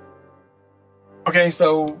 Okay,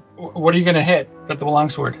 so what are you going to hit with the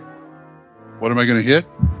longsword? What am I going to hit?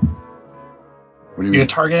 What do you mean? You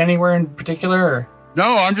target anywhere in particular? Or?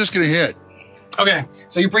 No, I'm just going to hit. Okay,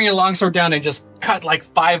 so you bring your longsword down and just cut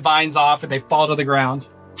 5 vines off, and they fall to the ground.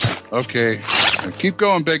 Okay. Now keep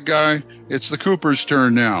going, big guy. It's the Cooper's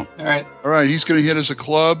turn now. All right. He's going to hit us a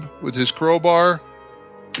club with his crowbar,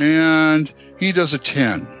 and he does a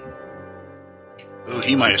 10. Ooh,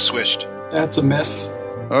 he might have switched. That's a miss.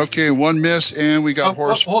 Okay, 1 miss, and we got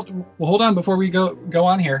horse. Hold on before we go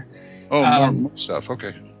on here. Oh, more stuff.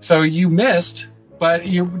 Okay. So you missed, but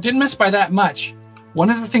you didn't miss by that much. One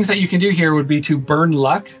of the things that you can do here would be to burn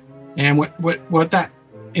luck, and what that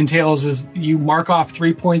entails is you mark off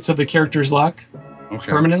 3 points of the character's luck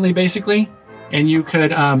permanently, basically, and you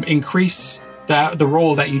could increase the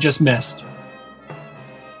roll that you just missed.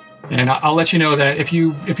 And I'll let you know that if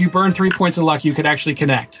you burn 3 points of luck, you could actually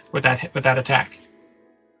connect with that attack.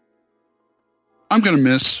 I'm going to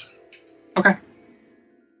miss. Okay.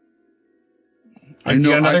 I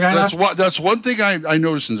know. That's one thing I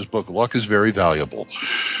noticed in this book. Luck is very valuable.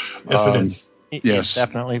 Yes, it is. Yes,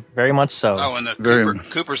 definitely, very much so. Oh, and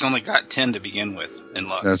Cooper's only got 10 to begin with in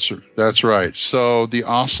luck. That's right. So the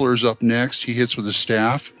Ostler's up next. He hits with his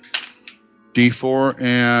staff, D4,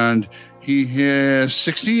 and he has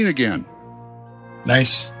 16 again.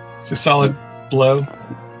 Nice. It's a solid blow.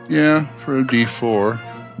 Yeah, for a D4.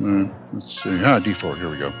 Let's see. D4. Here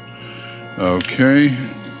we go. Okay.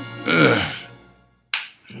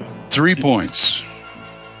 3 points.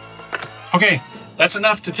 Okay, that's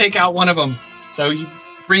enough to take out one of them. So you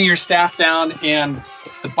bring your staff down, and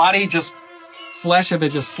the body flesh of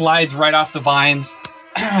it just slides right off the vines,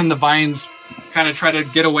 and the vines kind of try to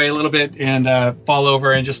get away a little bit and fall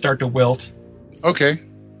over and just start to wilt. Okay.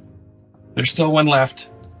 There's still one left.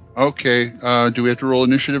 Okay. Do we have to roll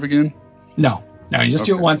initiative again? No, you just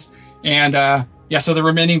do it once. And so the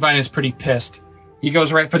remaining vine is pretty pissed. He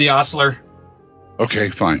goes right for the ostler. To Okay,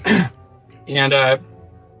 fine. And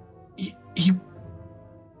he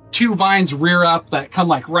two vines rear up that come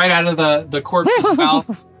like right out of the corpse's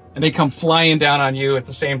mouth, and they come flying down on you at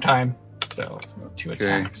the same time. So 2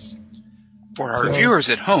 attacks. For our viewers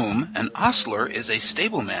at home, an ostler is a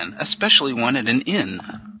stableman, especially one at an inn.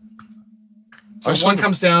 So one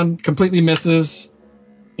comes down, completely misses,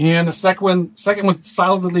 and the second one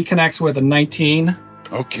solidly connects with a 19.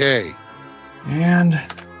 Okay. And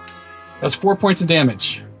that's 4 points of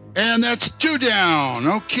damage. And that's 2 down.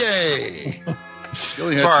 Okay.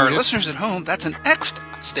 For our listeners at home, that's an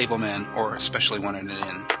ex-stableman, or especially one at an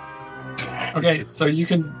inn. Okay, so you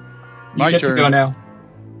can My get turn. to go now.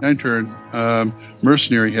 My turn.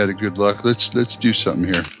 Mercenary had a good luck. Let's do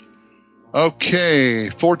something here. Okay,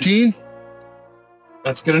 14.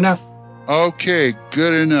 That's good enough. Okay,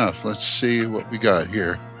 good enough. Let's see what we got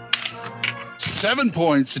here. 7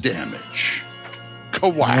 points of damage.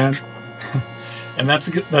 Kawak. And that's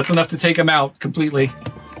enough to take him out completely.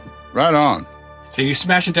 Right on. So you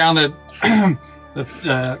smash it down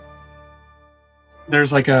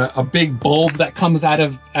there's like a big bulb that comes out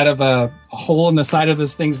of a hole in the side of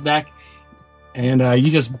this thing's neck, and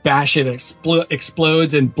you just bash it.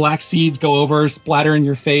 Explodes, and black seeds go over, splatter in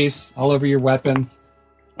your face, all over your weapon.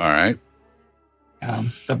 All right.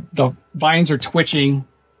 The vines are twitching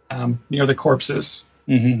near the corpses.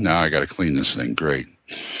 Mm-hmm. Now I got to clean this thing. Great.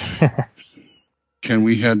 Can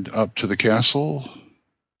we head up to the castle?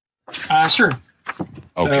 Sure.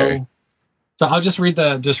 Okay. So I'll just read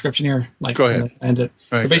the description here. Go ahead. End it.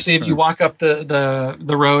 Right, so basically, if you walk up the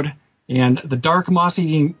road, and the dark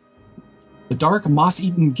moss-eaten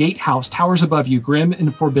gatehouse towers above you, grim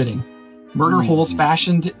and forbidding. Murder holes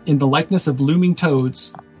fashioned in the likeness of looming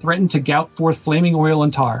toads threaten to gout forth flaming oil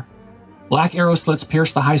and tar. Black arrow slits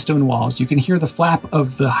pierce the high stone walls. You can hear the flap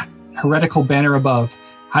of the heretical banner above,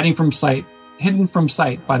 hidden from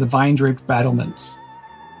sight by the vine-draped battlements.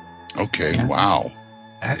 Okay, And wow.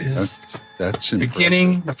 That's impressive.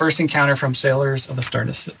 beginning the first encounter from Sailors of the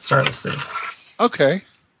Starless Sea. Okay.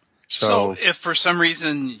 So if for some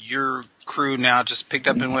reason your crew now just picked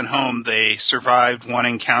up and went home, they survived one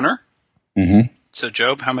encounter. Mm-hmm. So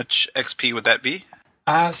Job, how much XP would that be?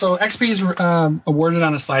 So XP is awarded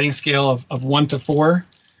on a sliding scale of 1 to 4.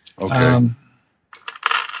 Okay.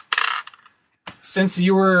 Since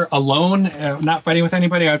you were alone, not fighting with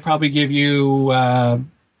anybody, I'd probably give you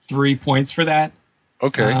 3 points for that.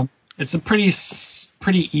 Okay. It's a pretty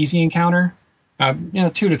easy encounter.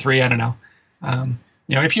 2 to 3, I don't know.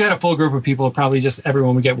 If you had a full group of people, probably just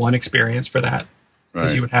everyone would get 1 experience for that. Because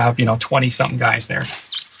Right. you would have 20-something guys there.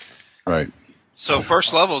 Right. So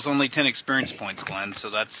first level is only 10 experience points, Glenn. So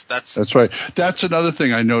that's right. That's another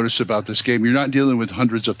thing I notice about this game. You're not dealing with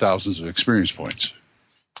hundreds of thousands of experience points,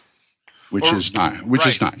 which is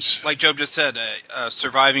nice. Like Job just said,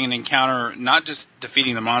 surviving an encounter, not just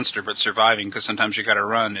defeating the monster, but surviving, because sometimes you got to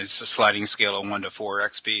run, is a sliding scale of 1 to 4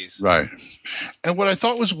 XPs. Right. And what I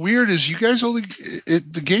thought was weird is you guys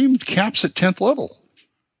the game caps at 10th level.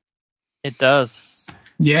 It does.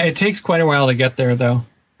 Yeah, it takes quite a while to get there, though.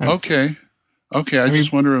 Okay. I'm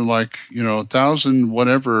just wondering, 1,000,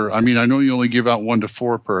 whatever. I mean, I know you only give out 1 to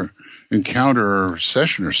 4 per encounter or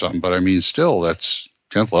session or something, but I mean, still, that's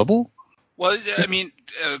 10th level? Well, I mean,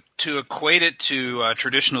 to equate it to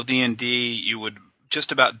traditional D&D, you would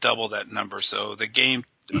just about double that number. So the game,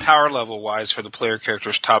 power level-wise, for the player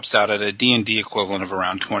characters tops out at a D&D equivalent of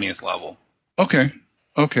around 20th level. Okay,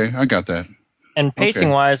 I got that. And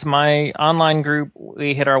pacing-wise, my online group,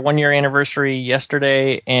 we hit our 1-year anniversary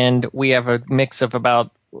yesterday, and we have a mix of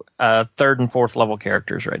about 3rd and 4th level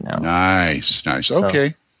characters right now. Nice.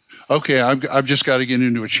 Okay. I've just got to get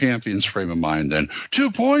into a champion's frame of mind then.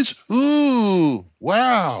 2 points? Ooh,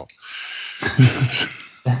 wow.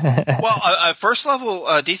 Well, a first level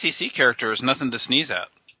DCC character is nothing to sneeze at.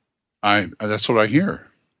 That's what I hear.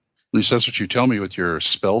 At least that's what you tell me with your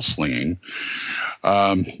spell slinging.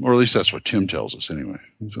 Or at least that's what Tim tells us anyway.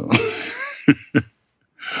 So.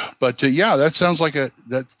 But that sounds like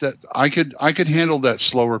I could handle that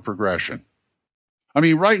slower progression. I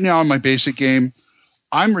mean, right now in my basic game,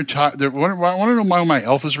 I'm retired. I want to know why my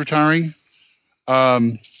elf is retiring.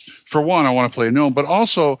 For one, I want to play a gnome, but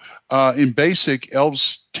also in basic,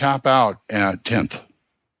 elves tap out at 10th.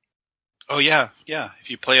 Oh yeah. If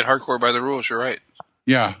you play it hardcore by the rules, you're right.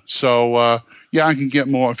 Yeah. So I can get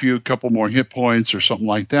a couple more hit points or something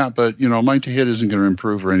like that, but my to hit isn't going to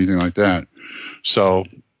improve or anything like that. So,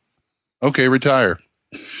 okay, retire.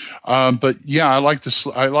 But yeah, I like the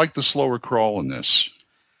slower crawl in this.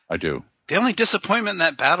 I do. The only disappointment in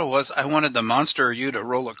that battle was I wanted the monster or you to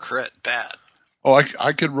roll a crit bad. Oh,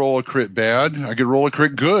 I could roll a crit bad. I could roll a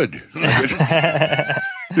crit good.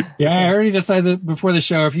 Yeah, I already decided before the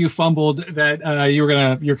show if you fumbled that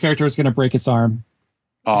your character was gonna break its arm.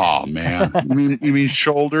 Oh man, you mean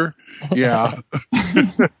shoulder? Yeah.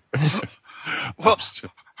 Well,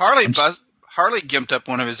 Harley gimped up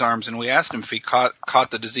one of his arms, and we asked him if he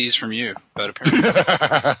caught the disease from you, but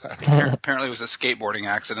apparently it was a skateboarding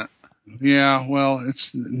accident. Yeah, well,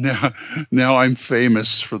 it's now I'm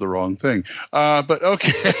famous for the wrong thing. But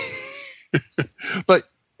okay. But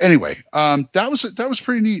anyway, that was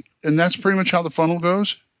pretty neat, and that's pretty much how the funnel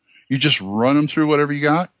goes. You just run them through whatever you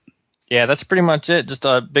got. Yeah, that's pretty much it. Just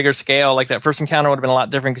a bigger scale. Like that first encounter would have been a lot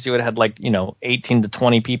different because you would have had 18 to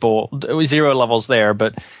 20 people. It was 0 levels there,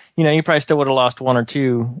 but you probably still would have lost 1 or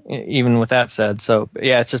 2 even with that said. So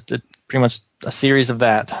yeah, it's just pretty much a series of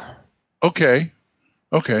that. Okay.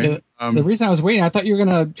 The reason I was waiting, I thought you were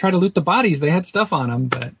going to try to loot the bodies. They had stuff on them,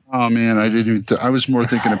 but oh man, I didn't. I was more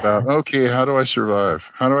thinking about okay, how do I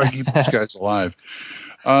survive? How do I keep these guys alive?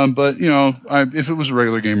 But if it was a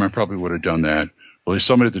regular game, I probably would have done that. Well,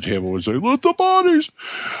 somebody at the table would say, "Loot the bodies."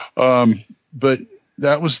 But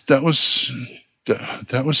that was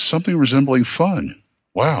something resembling fun.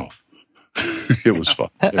 Wow, it was fun.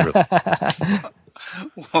 It really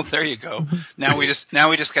Well, there you go. Now we just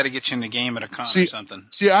got to get you in the game at a con or something.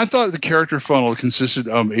 See, I thought the character funnel consisted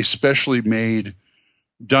of a specially made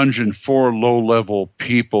dungeon for low-level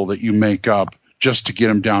people that you make up just to get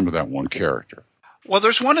them down to that one character. Well,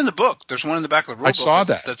 there's one in the book. There's one in the back of the rule book. I saw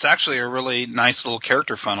that. That's actually a really nice little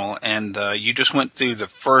character funnel, and you just went through the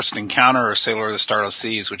first encounter of Sailor of the Starless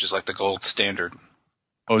Seas, which is like the gold standard.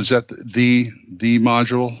 Oh, is that the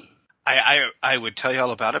module? I would tell you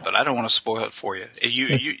all about it, but I don't want to spoil it for you.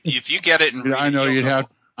 If you get it and read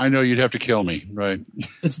I know you'd have to kill me, right?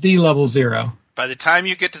 It's the level 0. By the time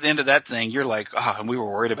you get to the end of that thing, you're like, oh, and we were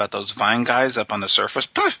worried about those vine guys up on the surface.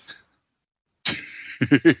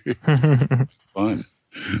 Fun.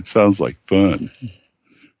 Sounds like fun.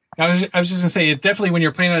 I was just gonna say, definitely when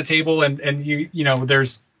you're playing on a table and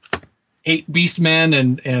there's 8 beast men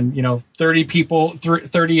and 30 people,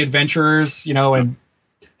 30 adventurers, and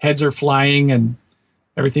heads are flying and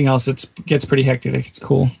everything else. It gets pretty hectic. It's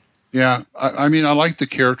cool. Yeah, I mean, I like the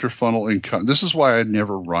character funnel this is why I'd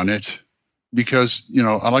never run it, because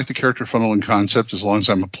I like the character funnel in concept as long as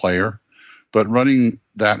I'm a player. But running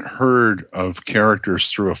that herd of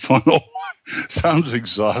characters through a funnel sounds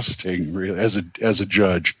exhausting, really, as a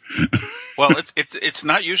judge. Well, it's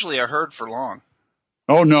not usually a herd for long.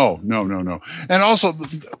 Oh no! And also,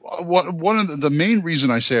 one of the main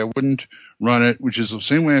reason I say I wouldn't run it, which is the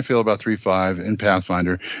same way I feel about 3.5 and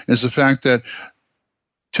Pathfinder, is the fact that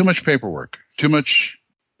too much paperwork, too much.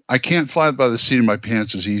 I can't fly by the seat of my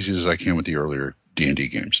pants as easy as I can with the earlier D&D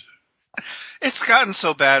games. It's gotten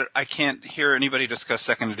so bad I can't hear anybody discuss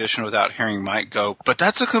second edition without hearing Mike go, but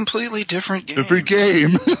that's a completely different game. Different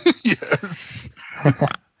game. Yes.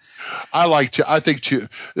 I think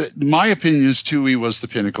my opinion is 2E was the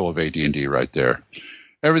pinnacle of AD&D right there.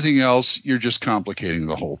 Everything else, you're just complicating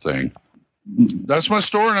the whole thing. That's my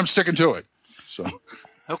story and I'm sticking to it. So.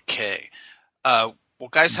 Okay. Well,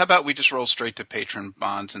 guys, how about we just roll straight to Patron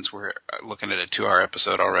Bond since we're looking at a 2-hour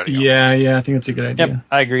episode already? Yeah, I think that's a good idea. Yep,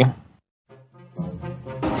 I agree.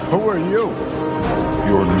 Who are you?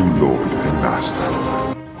 Your new lord and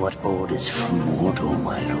master. What orders from Mordor,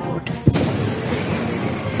 my lord?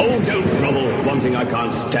 Oh, don't grovel. One thing I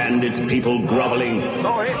can't stand, it's people groveling.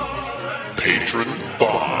 Patron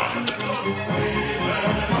Bond.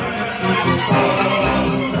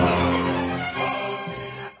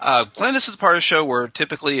 Glenn, this is the part of the show where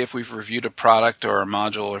typically if we've reviewed a product or a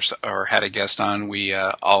module or had a guest on, we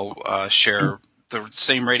all share the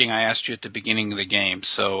same rating I asked you at the beginning of the game.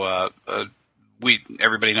 So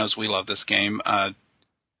everybody knows we love this game.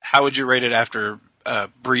 How would you rate it after a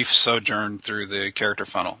brief sojourn through the character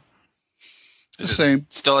funnel? Is the same.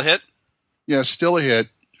 Still a hit? Yeah, still a hit.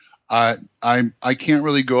 I can't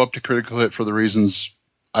really go up to critical hit for the reasons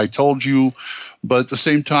I told you, but at the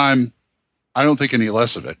same time, I don't think any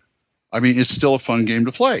less of it. I mean, it's still a fun game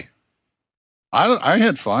to play. I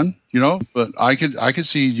had fun, but I could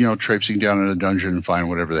see, traipsing down in a dungeon and find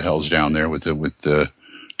whatever the hell's down there with the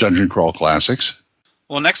Dungeon Crawl Classics.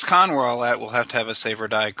 Well, next con we're all at, we'll have to have a Save or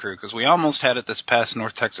Die crew because we almost had it this past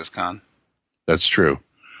North Texas con. That's true,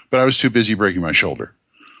 but I was too busy breaking my shoulder.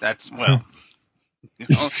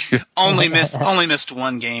 Only missed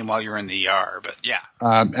one game while you were in the ER, but yeah.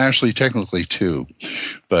 Actually, technically 2,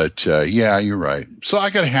 but yeah, you're right. So I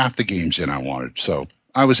got half the games in I wanted, so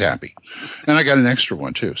I was happy, and I got an extra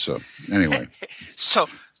one too. So anyway, so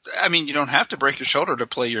I mean, you don't have to break your shoulder to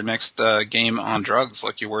play your next game on drugs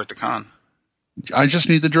like you were at the con. I just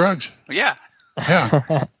need the drugs. Yeah.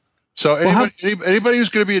 Yeah. So anybody who's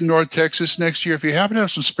going to be in North Texas next year, if you happen to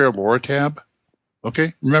have some spare Laura tab,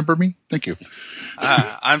 okay, remember me? Thank you.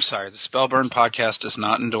 I'm sorry. The Spellburn podcast does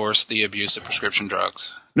not endorse the abuse of prescription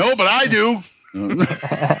drugs. No, but I do.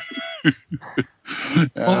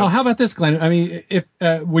 Well, how about this, Glenn? I mean, if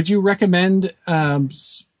would you recommend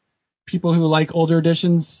people who like older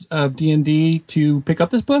editions of D&D to pick up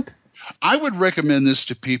this book? I would recommend this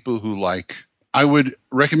to people who like. I would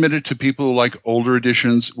recommend it to people who like older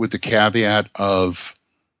editions, with the caveat of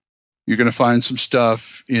you're going to find some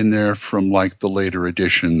stuff in there from like the later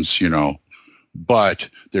editions, you know. But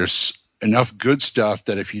there's enough good stuff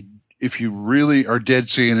that if you really are dead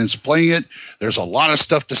serious playing it, there's a lot of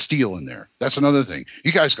stuff to steal in there. That's another thing.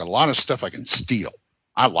 You guys got a lot of stuff I can steal.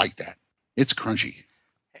 I like that. It's crunchy.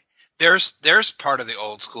 There's part of the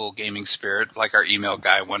old school gaming spirit, like our email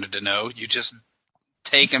guy wanted to know. You just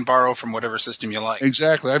take and borrow from whatever system you like.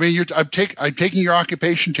 Exactly. I mean, I'm taking your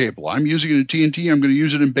occupation table. I'm using it in TNT. I'm going to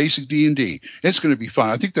use it in basic D&D. It's going to be fun.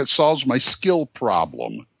 I think that solves my skill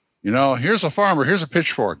problem. You know, here's a farmer. Here's a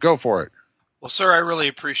pitchfork. Go for it. Well, sir, I really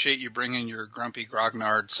appreciate you bringing your grumpy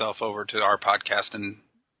Grognard self over to our podcast and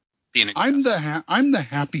being a guest. I'm the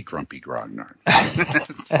happy grumpy Grognard.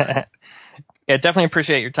 Yeah, definitely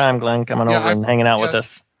appreciate your time, Glenn, coming over and hanging out with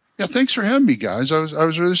us. Yeah, thanks for having me, guys. I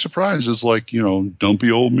was really surprised. It's like, you know,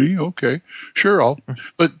 dumpy old me. Okay, sure,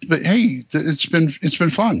 but hey, it's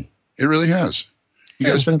been fun. It really has. You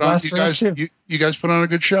guys put on a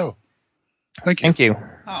good show. Thank you. Thank you.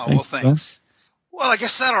 Oh, well, thanks. Well, I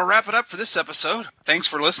guess that'll wrap it up for this episode. Thanks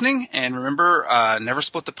for listening, and remember, never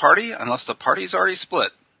split the party unless the party's already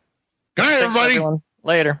split. Good night, everybody. Everyone.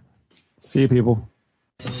 Later. See you, people.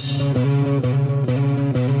 The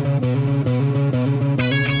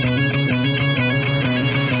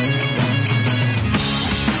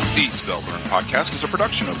Spellburn Podcast is a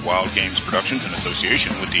production of Wild Games Productions in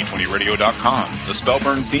association with D20Radio.com. The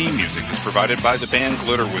Spellburn theme music is provided by the band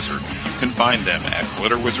Glitter Wizard. You can find them at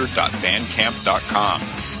glitterwizard.bandcamp.com.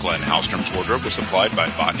 Glenn Hallstrom's wardrobe was supplied by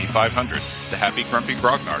Botany 500. The Happy Grumpy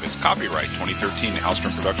Grognard is copyright 2013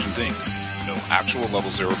 Hallstrom Productions, Inc. No actual Level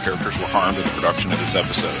 0 characters were harmed in the production of this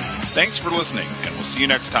episode. Thanks for listening, and we'll see you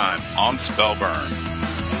next time on Spellburn.